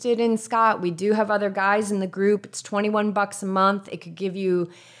interested in, Scott. We do have other guys in the group. It's $21 a month. It could give you,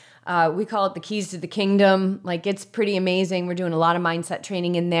 we call it the keys to the kingdom. Like, it's pretty amazing. We're doing a lot of mindset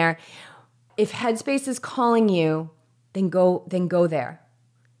training in there. If Headspace is calling you, then go there.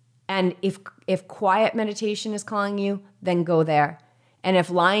 And if quiet meditation is calling you, then go there. And if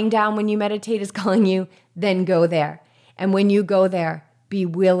lying down when you meditate is calling you, then go there. And when you go there, be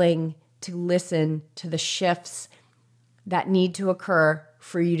willing to listen to the shifts that need to occur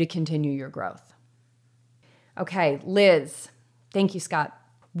for you to continue your growth. Okay, Liz. Thank you, Scott.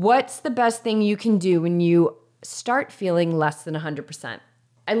 What's the best thing you can do when you start feeling less than 100%?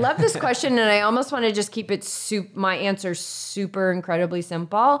 I love this question, and I almost want to just keep it my answer super incredibly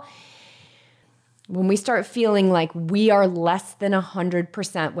simple. When we start feeling like we are less than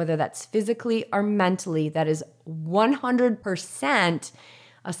 100%, whether that's physically or mentally, that is 100%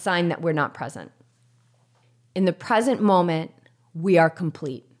 a sign that we're not present. In the present moment, we are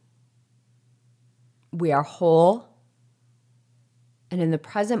complete. We are whole. And in the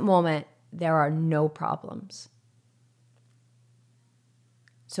present moment, there are no problems.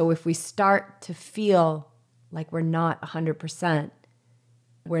 So if we start to feel like we're not 100%,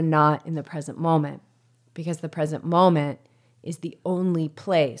 we're not in the present moment, because the present moment is the only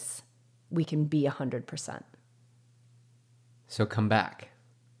place we can be 100%. So come back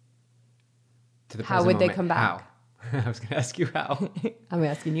to the present How would moment. they come back? How? I was going to ask you how. I'm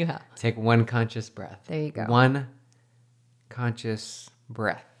asking you how. Take one conscious breath. There you go. One conscious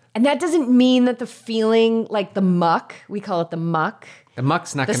breath. And that doesn't mean that the feeling, like the muck, we call it the muck. The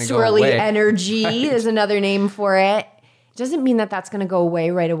muck's not The going to go away. swirly energy Right. is another name for it. It doesn't mean that that's going to go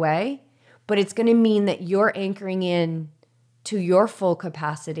away right away, but it's going to mean that you're anchoring in to your full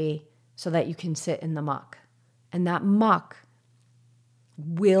capacity so that you can sit in the muck. And that muck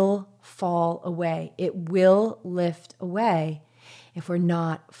will fall away. It will lift away if we're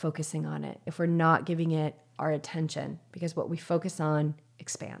not focusing on it, if we're not giving it our attention, because what we focus on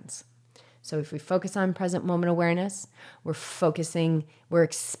expands. So if we focus on present moment awareness, we're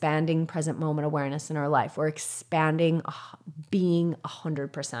expanding present moment awareness in our life. We're expanding being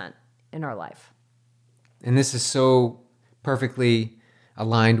 100% in our life. And this is so perfectly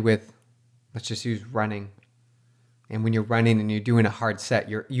aligned with, let's just use running. And when you're running and you're doing a hard set,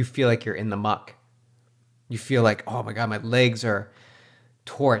 you feel like you're in the muck. You feel like, oh my God, my legs are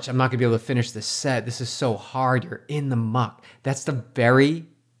torched. I'm not gonna be able to finish this set. This is so hard. You're in the muck. That's the very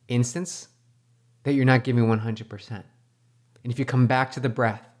instance that you're not giving 100%. And if you come back to the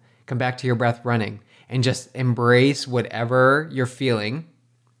breath, come back to your breath running, and just embrace whatever you're feeling,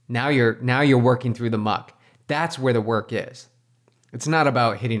 now you're working through the muck. That's where the work is. It's not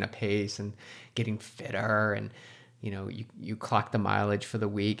about hitting a pace and getting fitter and you clock the mileage for the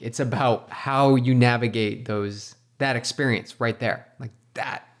week. It's about how you navigate that experience right there. Like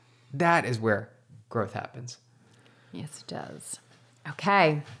that is where growth happens. Yes, it does.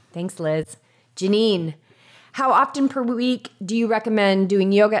 Okay. Thanks, Liz. Janine, how often per week do you recommend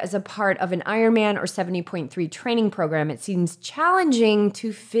doing yoga as a part of an Ironman or 70.3 training program? It seems challenging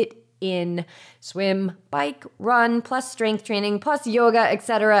to fit in swim, bike, run, plus strength training, plus yoga,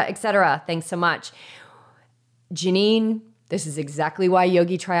 etc., etc. Thanks so much. Janine, this is exactly why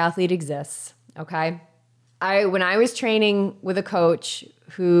Yogi Triathlete exists, okay? When I was training with a coach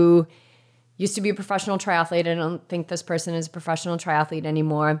who used to be a professional triathlete, I don't think this person is a professional triathlete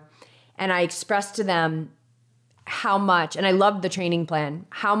anymore, and I expressed to them how much, and I loved the training plan,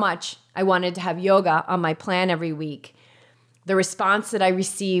 how much I wanted to have yoga on my plan every week. The response that I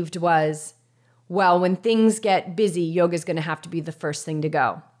received was, well, when things get busy, yoga is going to have to be the first thing to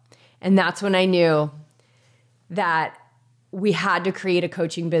go. And that's when I knew that we had to create a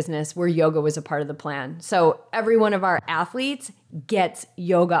coaching business where yoga was a part of the plan. So every one of our athletes gets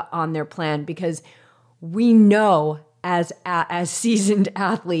yoga on their plan, because we know as seasoned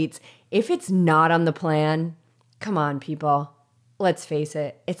athletes, if it's not on the plan, come on, people, let's face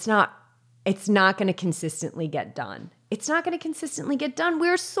it, it's not going to consistently get done. it's not going to consistently get done.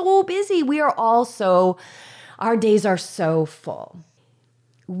 We're so busy. Our days are so full.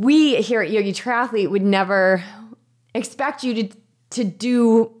 We here at Yogi Triathlete would never expect you to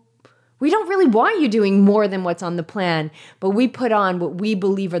do, we don't really want you doing more than what's on the plan, but we put on what we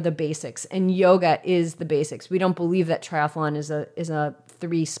believe are the basics, and yoga is the basics. We don't believe that triathlon is a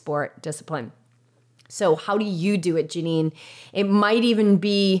 3-sport discipline. So how do you do it, Janine? It might even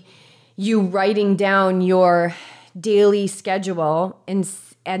be you writing down your daily schedule and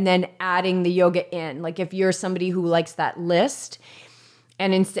then adding the yoga in. Like if you're somebody who likes that list,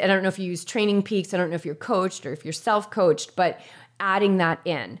 and instead, I don't know if you use Training Peaks, I don't know if you're coached or if you're self-coached, but adding that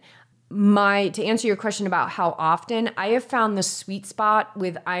in. To answer your question about how often, I have found the sweet spot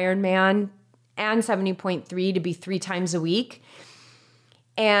with Ironman and 70.3 to be 3 times a week.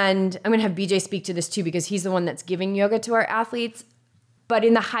 And I'm going to have BJ speak to this too, because he's the one that's giving yoga to our athletes. But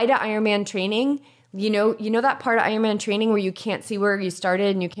in the Haida Ironman training, you know that part of Ironman training where you can't see where you started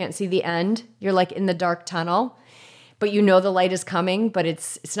and you can't see the end? You're like in the dark tunnel, but you know the light is coming, but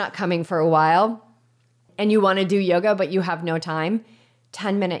it's not coming for a while. And you want to do yoga, but you have no time.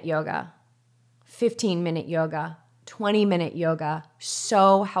 10-minute yoga, 15-minute yoga, 20-minute yoga.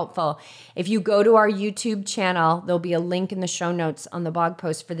 So helpful. If you go to our YouTube channel, there'll be a link in the show notes on the blog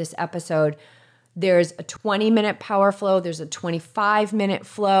post for this episode. There's a 20-minute power flow. There's a 25-minute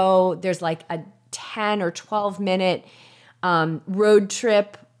flow. There's like a 10 or 12-minute road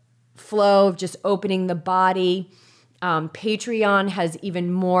trip flow of just opening the body. Patreon has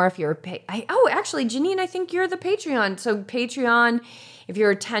even more if you're actually, Janine, I think you're the Patreon. So Patreon, if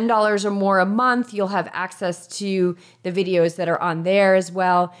you're $10 or more a month, you'll have access to the videos that are on there as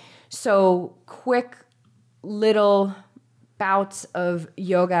well. So quick little bouts of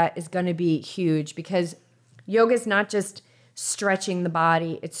yoga is going to be huge, because yoga is not just stretching the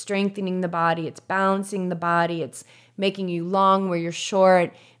body, it's strengthening the body, it's balancing the body, it's making you long where you're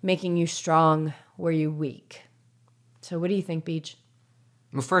short, making you strong where you're weak. So what do you think, Beach?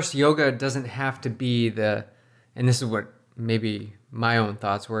 Well, first, yoga doesn't have to be and this is what maybe my own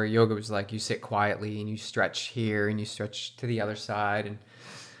thoughts were, yoga was like you sit quietly and you stretch here and you stretch to the other side and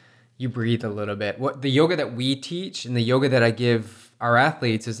you breathe a little bit. What the yoga that we teach and the yoga that I give our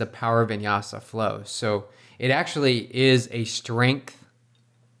athletes is a power vinyasa flow. So it actually is a strengthening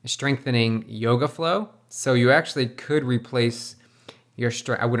yoga flow. So you actually could replace your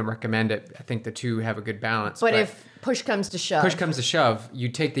strength. I wouldn't recommend it. I think the two have a good balance. But if push comes to shove, you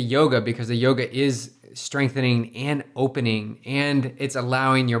take the yoga, because the yoga is strengthening and opening, and it's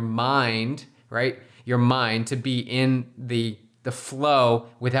allowing your mind, right? Your mind to be in the flow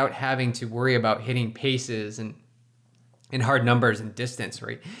without having to worry about hitting paces and hard numbers and distance,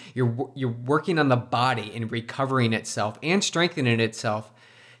 right? You're working on the body and recovering itself and strengthening itself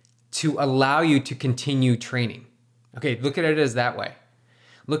to allow you to continue training. Okay, look at it as that way.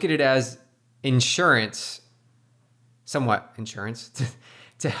 Look at it as insurance, somewhat insurance,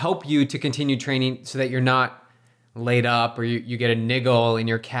 to help you to continue training so that you're not laid up or you get a niggle in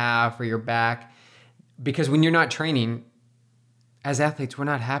your calf or your back. Because when you're not training, as athletes, we're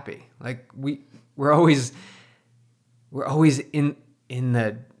not happy. Like we're always in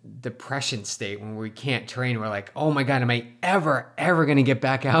the depression state when we can't train. We're like, oh my God, am I ever going to get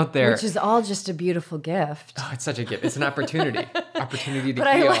back out there? Which is all just a beautiful gift. Oh, it's such a gift. It's an opportunity to heal. But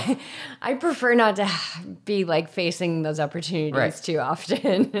I prefer not to be like facing those opportunities too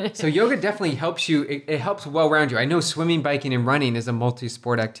often. So yoga definitely helps you. It helps well round you. I know swimming, biking, and running is a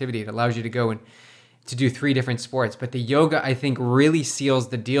multi-sport activity. It allows you to go and to do 3 different sports. But the yoga, I think, really seals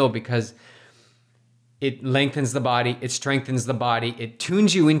the deal, because it lengthens the body, it strengthens the body, it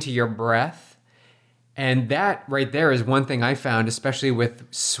tunes you into your breath. And that right there is one thing I found, especially with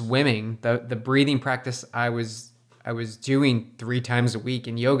swimming, the breathing practice I was doing 3 times a week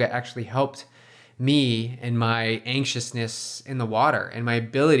in yoga actually helped me and my anxiousness in the water and my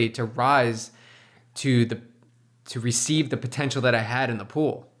ability to rise to receive the potential that I had in the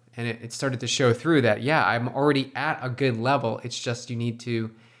pool. And it started to show through that, yeah, I'm already at a good level. It's just you need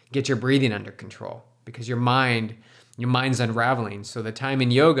to get your breathing under control, because your mind's unraveling. So the time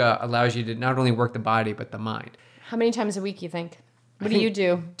in yoga allows you to not only work the body, but the mind. How many times a week you think? What do you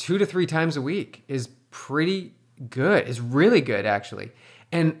do? 2 to 3 times a week is pretty good. It's really good, actually.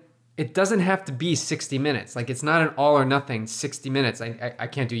 And it doesn't have to be 60 minutes. Like, it's not an all or nothing 60 minutes. I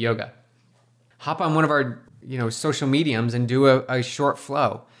can't do yoga. Hop on one of our social mediums and do a short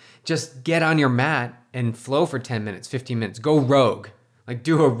flow. Just get on your mat and flow for 10 minutes, 15 minutes. Go rogue. Like,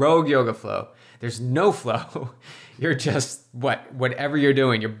 do a rogue yoga flow. There's no flow. You're just whatever you're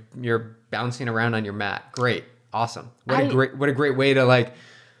doing. You're bouncing around on your mat. Great, awesome. What a great way to like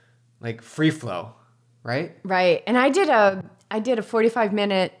free flow. right? Right. And I did a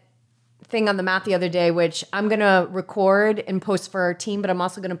 45-minute thing on the mat the other day, which I'm going to record and post for our team, but I'm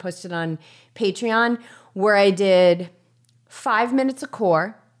also going to post it on Patreon, where I did 5 minutes of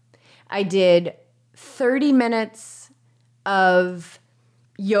core. I did 30 minutes of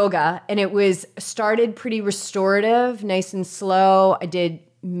yoga, and it was started pretty restorative, nice and slow. I did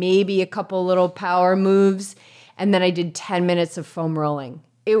maybe a couple little power moves, and then I did 10 minutes of foam rolling.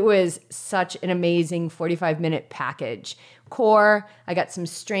 It was such an amazing 45-minute package. Core, I got some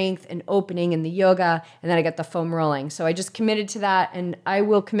strength and opening in the yoga, and then I got the foam rolling. So I just committed to that, and I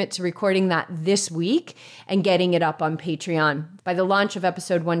will commit to recording that this week and getting it up on Patreon. By the launch of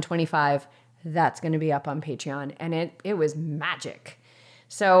episode 125, that's going to be up on Patreon, and it was magic.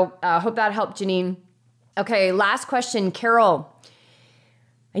 So I hope that helped, Janine. Okay, last question, Carol.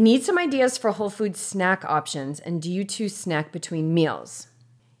 I need some ideas for whole food snack options, and do you two snack between meals?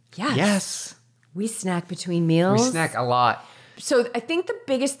 Yes. We snack between meals. We snack a lot. So I think the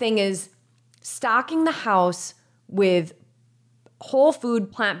biggest thing is stocking the house with whole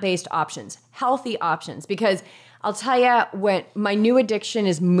food, plant-based options, healthy options. Because I'll tell you, when my new addiction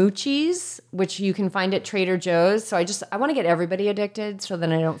is Moochies, which you can find at Trader Joe's. So I want to get everybody addicted so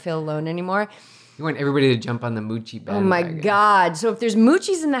then I don't feel alone anymore. You want everybody to jump on the Moochie bandwagon. Oh my God. So if there's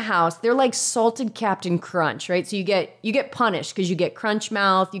Moochies in the house, they're like salted Captain Crunch, right? So you get punished because you get crunch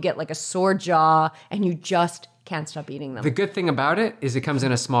mouth, you get like a sore jaw, and you just can't stop eating them. The good thing about it is it comes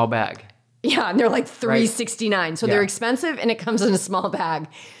in a small bag. Yeah, and they're like $3.69. Right. So they're expensive and it comes in a small bag.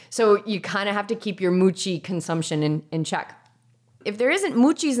 So you kind of have to keep your Moochie consumption in check. If there isn't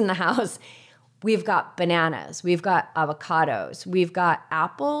Moochies in the house, we've got bananas, we've got avocados, we've got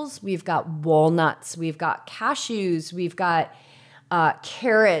apples, we've got walnuts, we've got cashews, we've got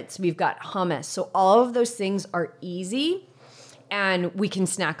carrots, we've got hummus. So all of those things are easy and we can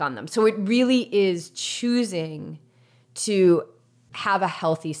snack on them. So it really is choosing to have a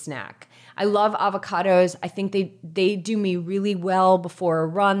healthy snack. I love avocados. I think they do me really well before a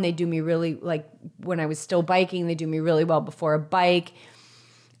run. They do me really, like when I was still biking, they do me really well before a bike.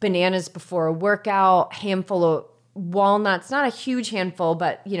 Bananas before a workout, handful of walnuts, not a huge handful,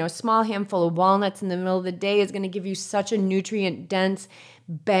 but a small handful of walnuts in the middle of the day is going to give you such a nutrient dense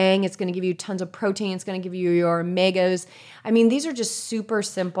bang. It's going to give you tons of protein. It's going to give you your omegas. I mean, these are just super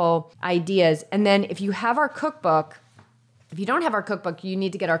simple ideas. And then if you have our cookbook, if you don't have our cookbook, you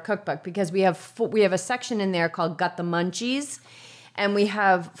need to get our cookbook because we have a section in there called Gut the Munchies. And we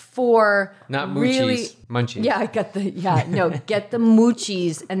have 4 not Moochies, really, Munchies. Yeah, get the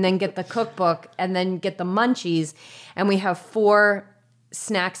Moochies and then get the cookbook and then get the Munchies. And we have 4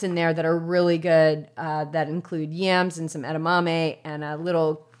 snacks in there that are really good that include yams and some edamame and a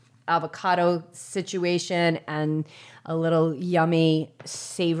little avocado situation and a little yummy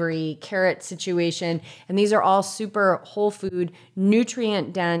savory carrot situation. And these are all super whole food,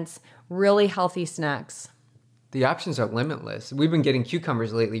 nutrient dense, really healthy snacks. The options are limitless. We've been getting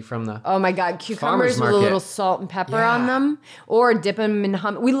cucumbers lately from the Oh my God, cucumbers with a little salt and pepper on them, or dip them in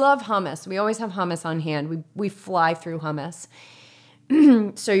hummus. We love hummus. We always have hummus on hand. We fly through hummus.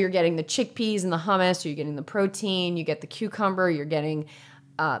 So you're getting the chickpeas and the hummus, you're getting the protein, you get the cucumber, you're getting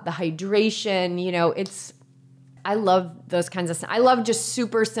the hydration. I love those kinds of snacks. I love just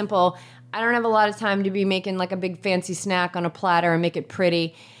super simple. I don't have a lot of time to be making like a big fancy snack on a platter and make it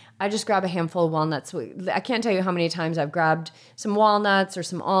pretty. I just grab a handful of walnuts. I can't tell you how many times I've grabbed some walnuts or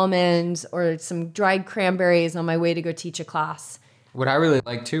some almonds or some dried cranberries on my way to go teach a class. What I really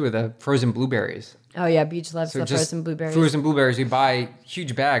like too are the frozen blueberries. Oh yeah, Beach loves the frozen blueberries. Frozen blueberries, we buy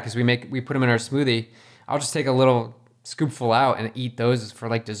huge bag because we put them in our smoothie. I'll just take a little scoopful out and eat those for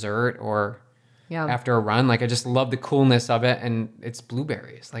like dessert or after a run. Like I just love the coolness of it, and it's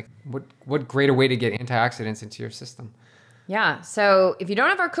blueberries. Like what greater way to get antioxidants into your system. Yeah, so if you don't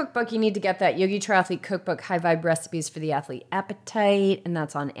have our cookbook, you need to get that Yogi Triathlete Cookbook, High Vibe Recipes for the Athlete Appetite, and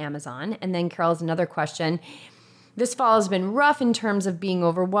that's on Amazon. And then Carol has another question. This fall has been rough in terms of being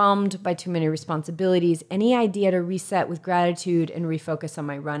overwhelmed by too many responsibilities. Any idea to reset with gratitude and refocus on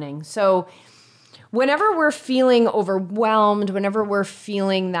my running? So whenever we're feeling overwhelmed, whenever we're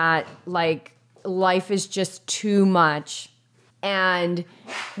feeling that like life is just too much, and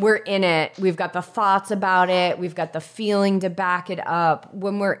we're in it, we've got the thoughts about it, we've got the feeling to back it up.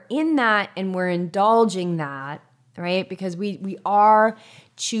 When we're in that and we're indulging that, right? Because we are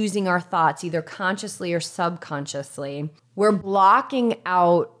choosing our thoughts either consciously or subconsciously, we're blocking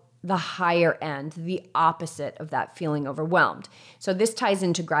out the higher end, the opposite of that feeling overwhelmed. So this ties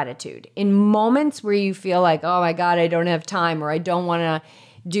into gratitude. In moments where you feel like, oh my God, I don't have time, or I don't want to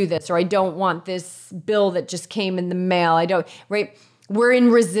do this, or I don't want this bill that just came in the mail. Right? we're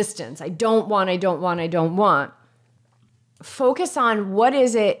in resistance. I don't want. Focus on what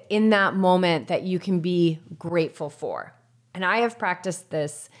is it in that moment that you can be grateful for. And I have practiced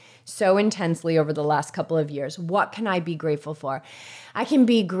this so intensely over the last couple of years. What can I be grateful for? I can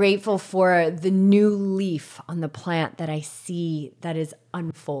be grateful for the new leaf on the plant that I see that is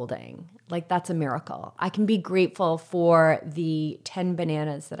unfolding. Like, that's a miracle. I can be grateful for the 10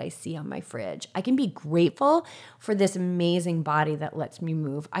 bananas that I see on my fridge. I can be grateful for this amazing body that lets me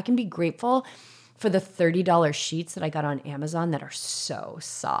move. I can be grateful for the $30 sheets that I got on Amazon that are so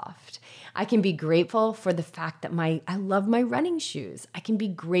soft. I can be grateful for the fact that I love my running shoes. I can be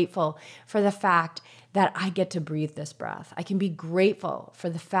grateful for the fact that I get to breathe this breath. I can be grateful for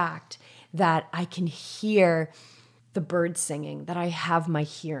the fact that I can hear the birds singing, that I have my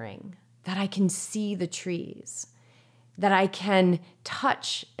hearing, that I can see the trees, that I can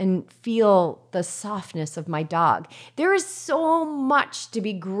touch and feel the softness of my dog. There is so much to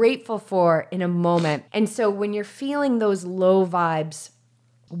be grateful for in a moment. And so when you're feeling those low vibes,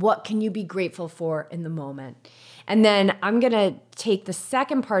 what can you be grateful for in the moment? And then I'm going to take the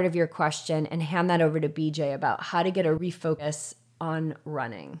second part of your question and hand that over to BJ about how to get a refocus on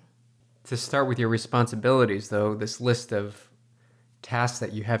running. To start with your responsibilities, though, this list of tasks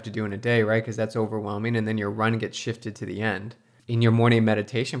that you have to do in a day, right? Because that's overwhelming. And then your run gets shifted to the end. In your morning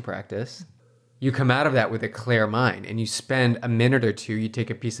meditation practice, you come out of that with a clear mind and you spend a minute or two, you take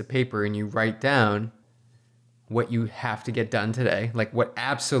a piece of paper and you write down what you have to get done today, like what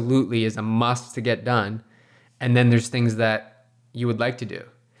absolutely is a must to get done. And then there's things that you would like to do.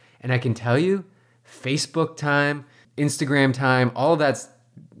 And I can tell you, Facebook time, Instagram time, all of that's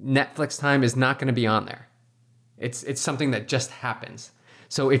Netflix time is not going to be on there. It's something that just happens.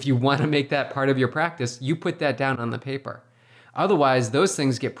 So if you want to make that part of your practice, you put that down on the paper. Otherwise, those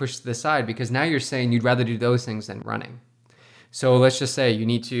things get pushed to the side because now you're saying you'd rather do those things than running. So let's just say you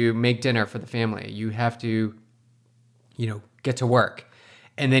need to make dinner for the family. You have to, get to work.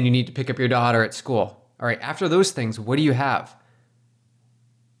 And then you need to pick up your daughter at school. All right, after those things, what do you have?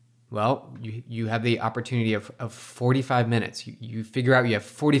 Well, you have the opportunity of 45 minutes. You figure out you have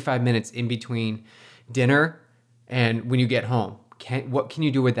 45 minutes in between dinner and when you get home. What can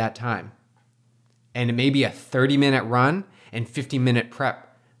you do with that time? And it may be a 30-minute run and 15-minute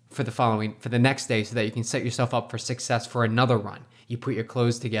prep for the next day so that you can set yourself up for success for another run. You put your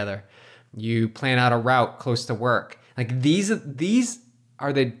clothes together. You plan out a route close to work. Like these are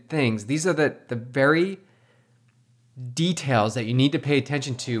the things. These are the very details that you need to pay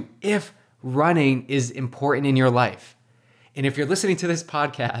attention to if running is important in your life. And if you're listening to this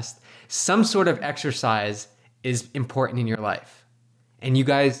podcast, some sort of exercise is important in your life. And you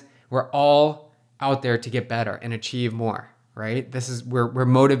guys, we're all out there to get better and achieve more, right? We're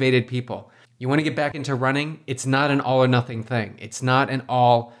motivated people. You want to get back into running? It's not an all or nothing thing. It's not an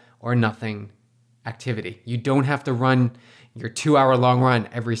all or nothing activity. You don't have to run your 2-hour long run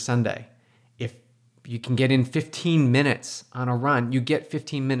every Sunday. If you can get in 15 minutes on a run, you get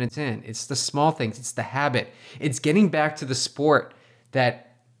 15 minutes in. It's the small things. It's the habit. It's getting back to the sport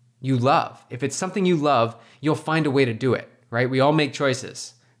that you love. If it's something you love, you'll find a way to do it, right? We all make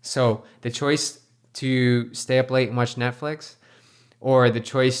choices. So the choice to stay up late and watch Netflix, or the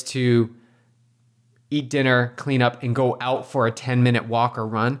choice to eat dinner, clean up, and go out for a 10-minute walk or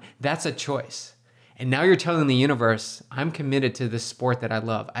run, that's a choice. And now you're telling the universe, I'm committed to this sport that I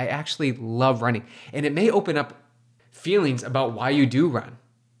love. I actually love running. And it may open up feelings about why you do run.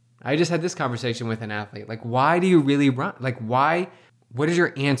 I just had this conversation with an athlete. Like, why do you really run? Like, why? What is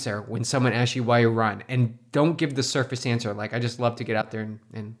your answer when someone asks you why you run? And don't give the surface answer, like, I just love to get out there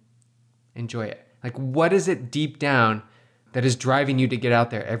and enjoy it. Like, what is it deep down that is driving you to get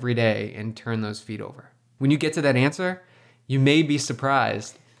out there every day and turn those feet over? When you get to that answer, you may be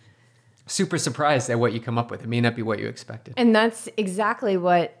surprised, super surprised at what you come up with. It may not be what you expected. And that's exactly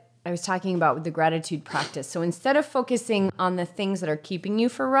what I was talking about with the gratitude practice. So instead of focusing on the things that are keeping you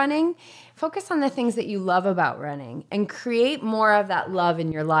from running, focus on the things that you love about running and create more of that love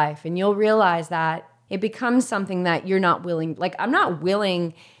in your life. And you'll realize that it becomes something that you're not willing, like I'm not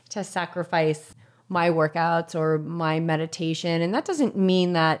willing to sacrifice my workouts or my meditation. And that doesn't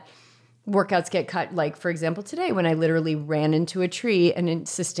mean that workouts get cut. Like, for example, today when I literally ran into a tree and it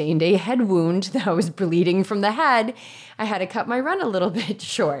sustained a head wound that I was bleeding from the head, I had to cut my run a little bit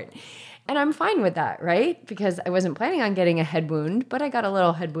short. And I'm fine with that, right? Because I wasn't planning on getting a head wound, but I got a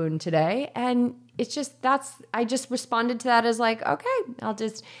little head wound today. And it's just, I just responded to that as like, okay,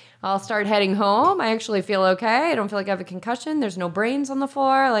 I'll start heading home. I actually feel okay. I don't feel like I have a concussion. There's no brains on the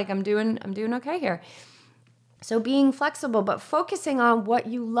floor. Like I'm doing okay here. So being flexible, but focusing on what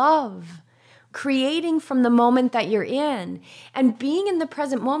you love. creating from the moment that you're in. And being in the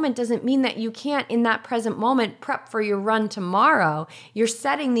present moment doesn't mean that you can't, in that present moment, prep for your run tomorrow. You're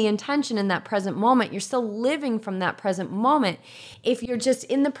setting the intention in that present moment. You're still living from that present moment. If you're just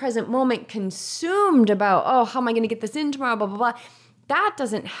in the present moment consumed about, oh, how am I going to get this in tomorrow, blah, blah, blah, that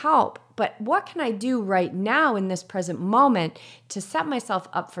doesn't help. But what can I do right now in this present moment to set myself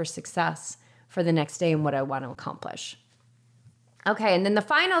up for success for the next day and what I want to accomplish? Okay, and then the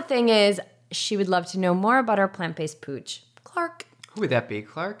final thing is, she would love to know more about our plant-based pooch, Clark. Who would that be,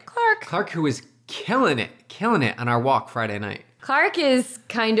 Clark? Clark, who was killing it on our walk Friday night. Clark is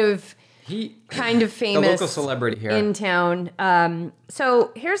kind of famous, the local celebrity here in town.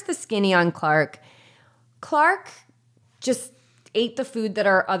 So here's the skinny on Clark. Clark just ate the food that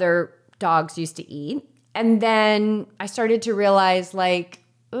our other dogs used to eat, and then I started to realize, like,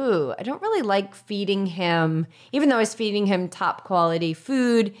 ooh, I don't really like feeding him, even though I was feeding him top quality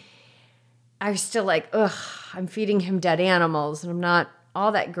food. I was still like, ugh, I'm feeding him dead animals and I'm not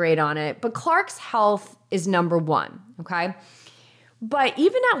all that great on it. But Clark's health is number one, okay? But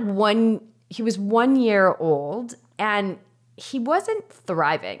even he was 1 year old and he wasn't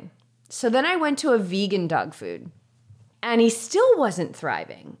thriving. So then I went to a vegan dog food and he still wasn't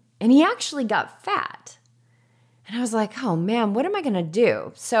thriving. And he actually got fat. And I was like, oh man, what am I gonna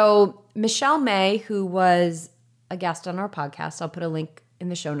do? So Michelle May, who was a guest on our podcast, I'll put a link in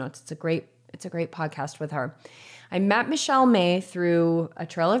the show notes. It's a great podcast with her. I met Michelle May through a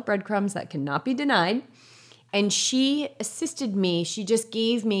trail of breadcrumbs that cannot be denied. And she assisted me. She just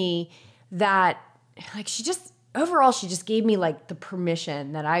gave me that, like, she just gave me like the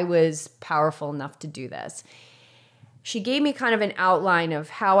permission that I was powerful enough to do this. She gave me kind of an outline of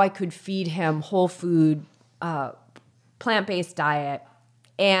how I could feed him whole food, plant-based diet,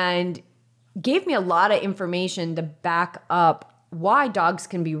 and gave me a lot of information to back up why dogs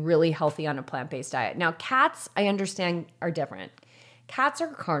can be really healthy on a plant-based diet. Now, cats, I understand, are different. Cats are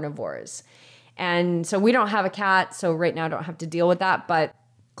carnivores. And so we don't have a cat, so right now I don't have to deal with that. But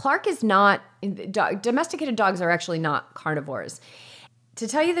Clark is not, domesticated dogs are actually not carnivores. To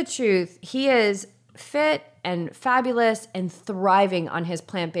tell you the truth, he is fit and fabulous and thriving on his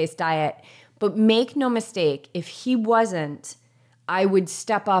plant-based diet. But make no mistake, if he wasn't, I would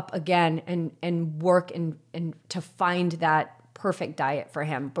step up again and work and to find that perfect diet for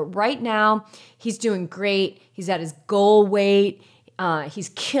him. But right now, he's doing great. He's at his goal weight. He's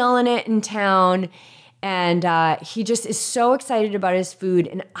killing it in town. And he just is so excited about his food.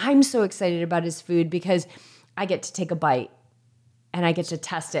 And I'm so excited about his food because I get to take a bite and I get to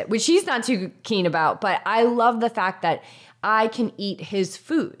test it, which he's not too keen about. But I love the fact that I can eat his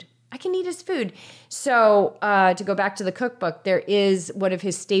food. So to go back to the cookbook, there is one of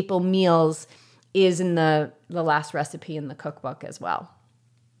his staple meals is in the last recipe in the cookbook as well.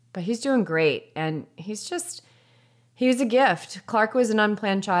 But he's doing great, and he was a gift. Clark was an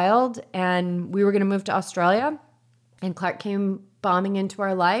unplanned child, and we were going to move to Australia, and Clark came bombing into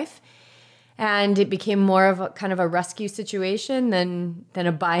our life, and it became more of a kind of a rescue situation than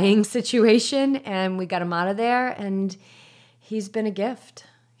a buying situation, and we got him out of there, and he's been a gift.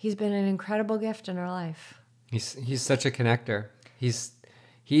 He's been an incredible gift in our life. He's such a connector. He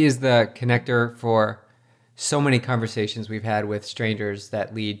is the connector for so many conversations we've had with strangers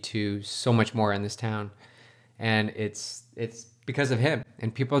that lead to so much more in this town. And it's because of him.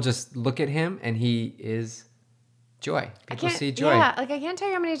 And people just look at him and he is joy. People see joy. Yeah, like I can't tell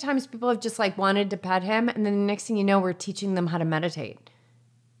you how many times people have just like wanted to pet him, and then the next thing you know, we're teaching them how to meditate.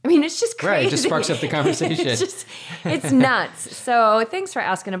 I mean, it's just crazy. Right, it just sparks up the conversation. It's nuts. So thanks for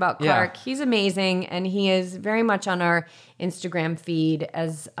asking about Clark. Yeah. He's amazing, and he is very much on our Instagram feed,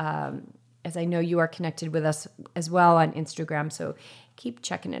 as I know you are connected with us as well on Instagram. So keep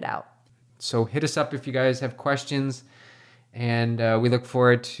checking it out. So hit us up if you guys have questions, and we look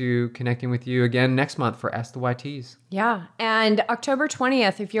forward to connecting with you again next month for Ask the YTs. Yeah, and October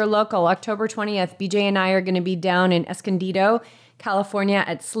 20th, if you're local, October 20th, BJ and I are going to be down in Escondido, California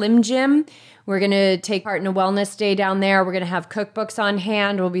at Slim Jim. We're going to take part in a wellness day down there. We're going to have cookbooks on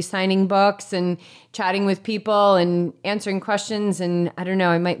hand. We'll be signing books and chatting with people and answering questions. And I don't know,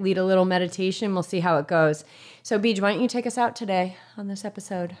 I might lead a little meditation. We'll see how it goes. So, Beej, why don't you take us out today on this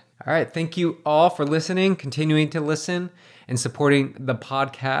episode? All right. Thank you all for listening, continuing to listen, and supporting the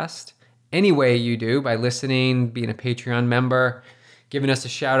podcast any way you do by listening, being a Patreon member, giving us a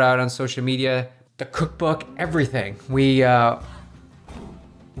shout out on social media, the cookbook, everything.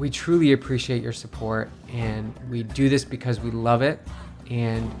 We truly appreciate your support, and we do this because we love it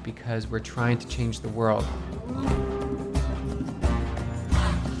and because we're trying to change the world.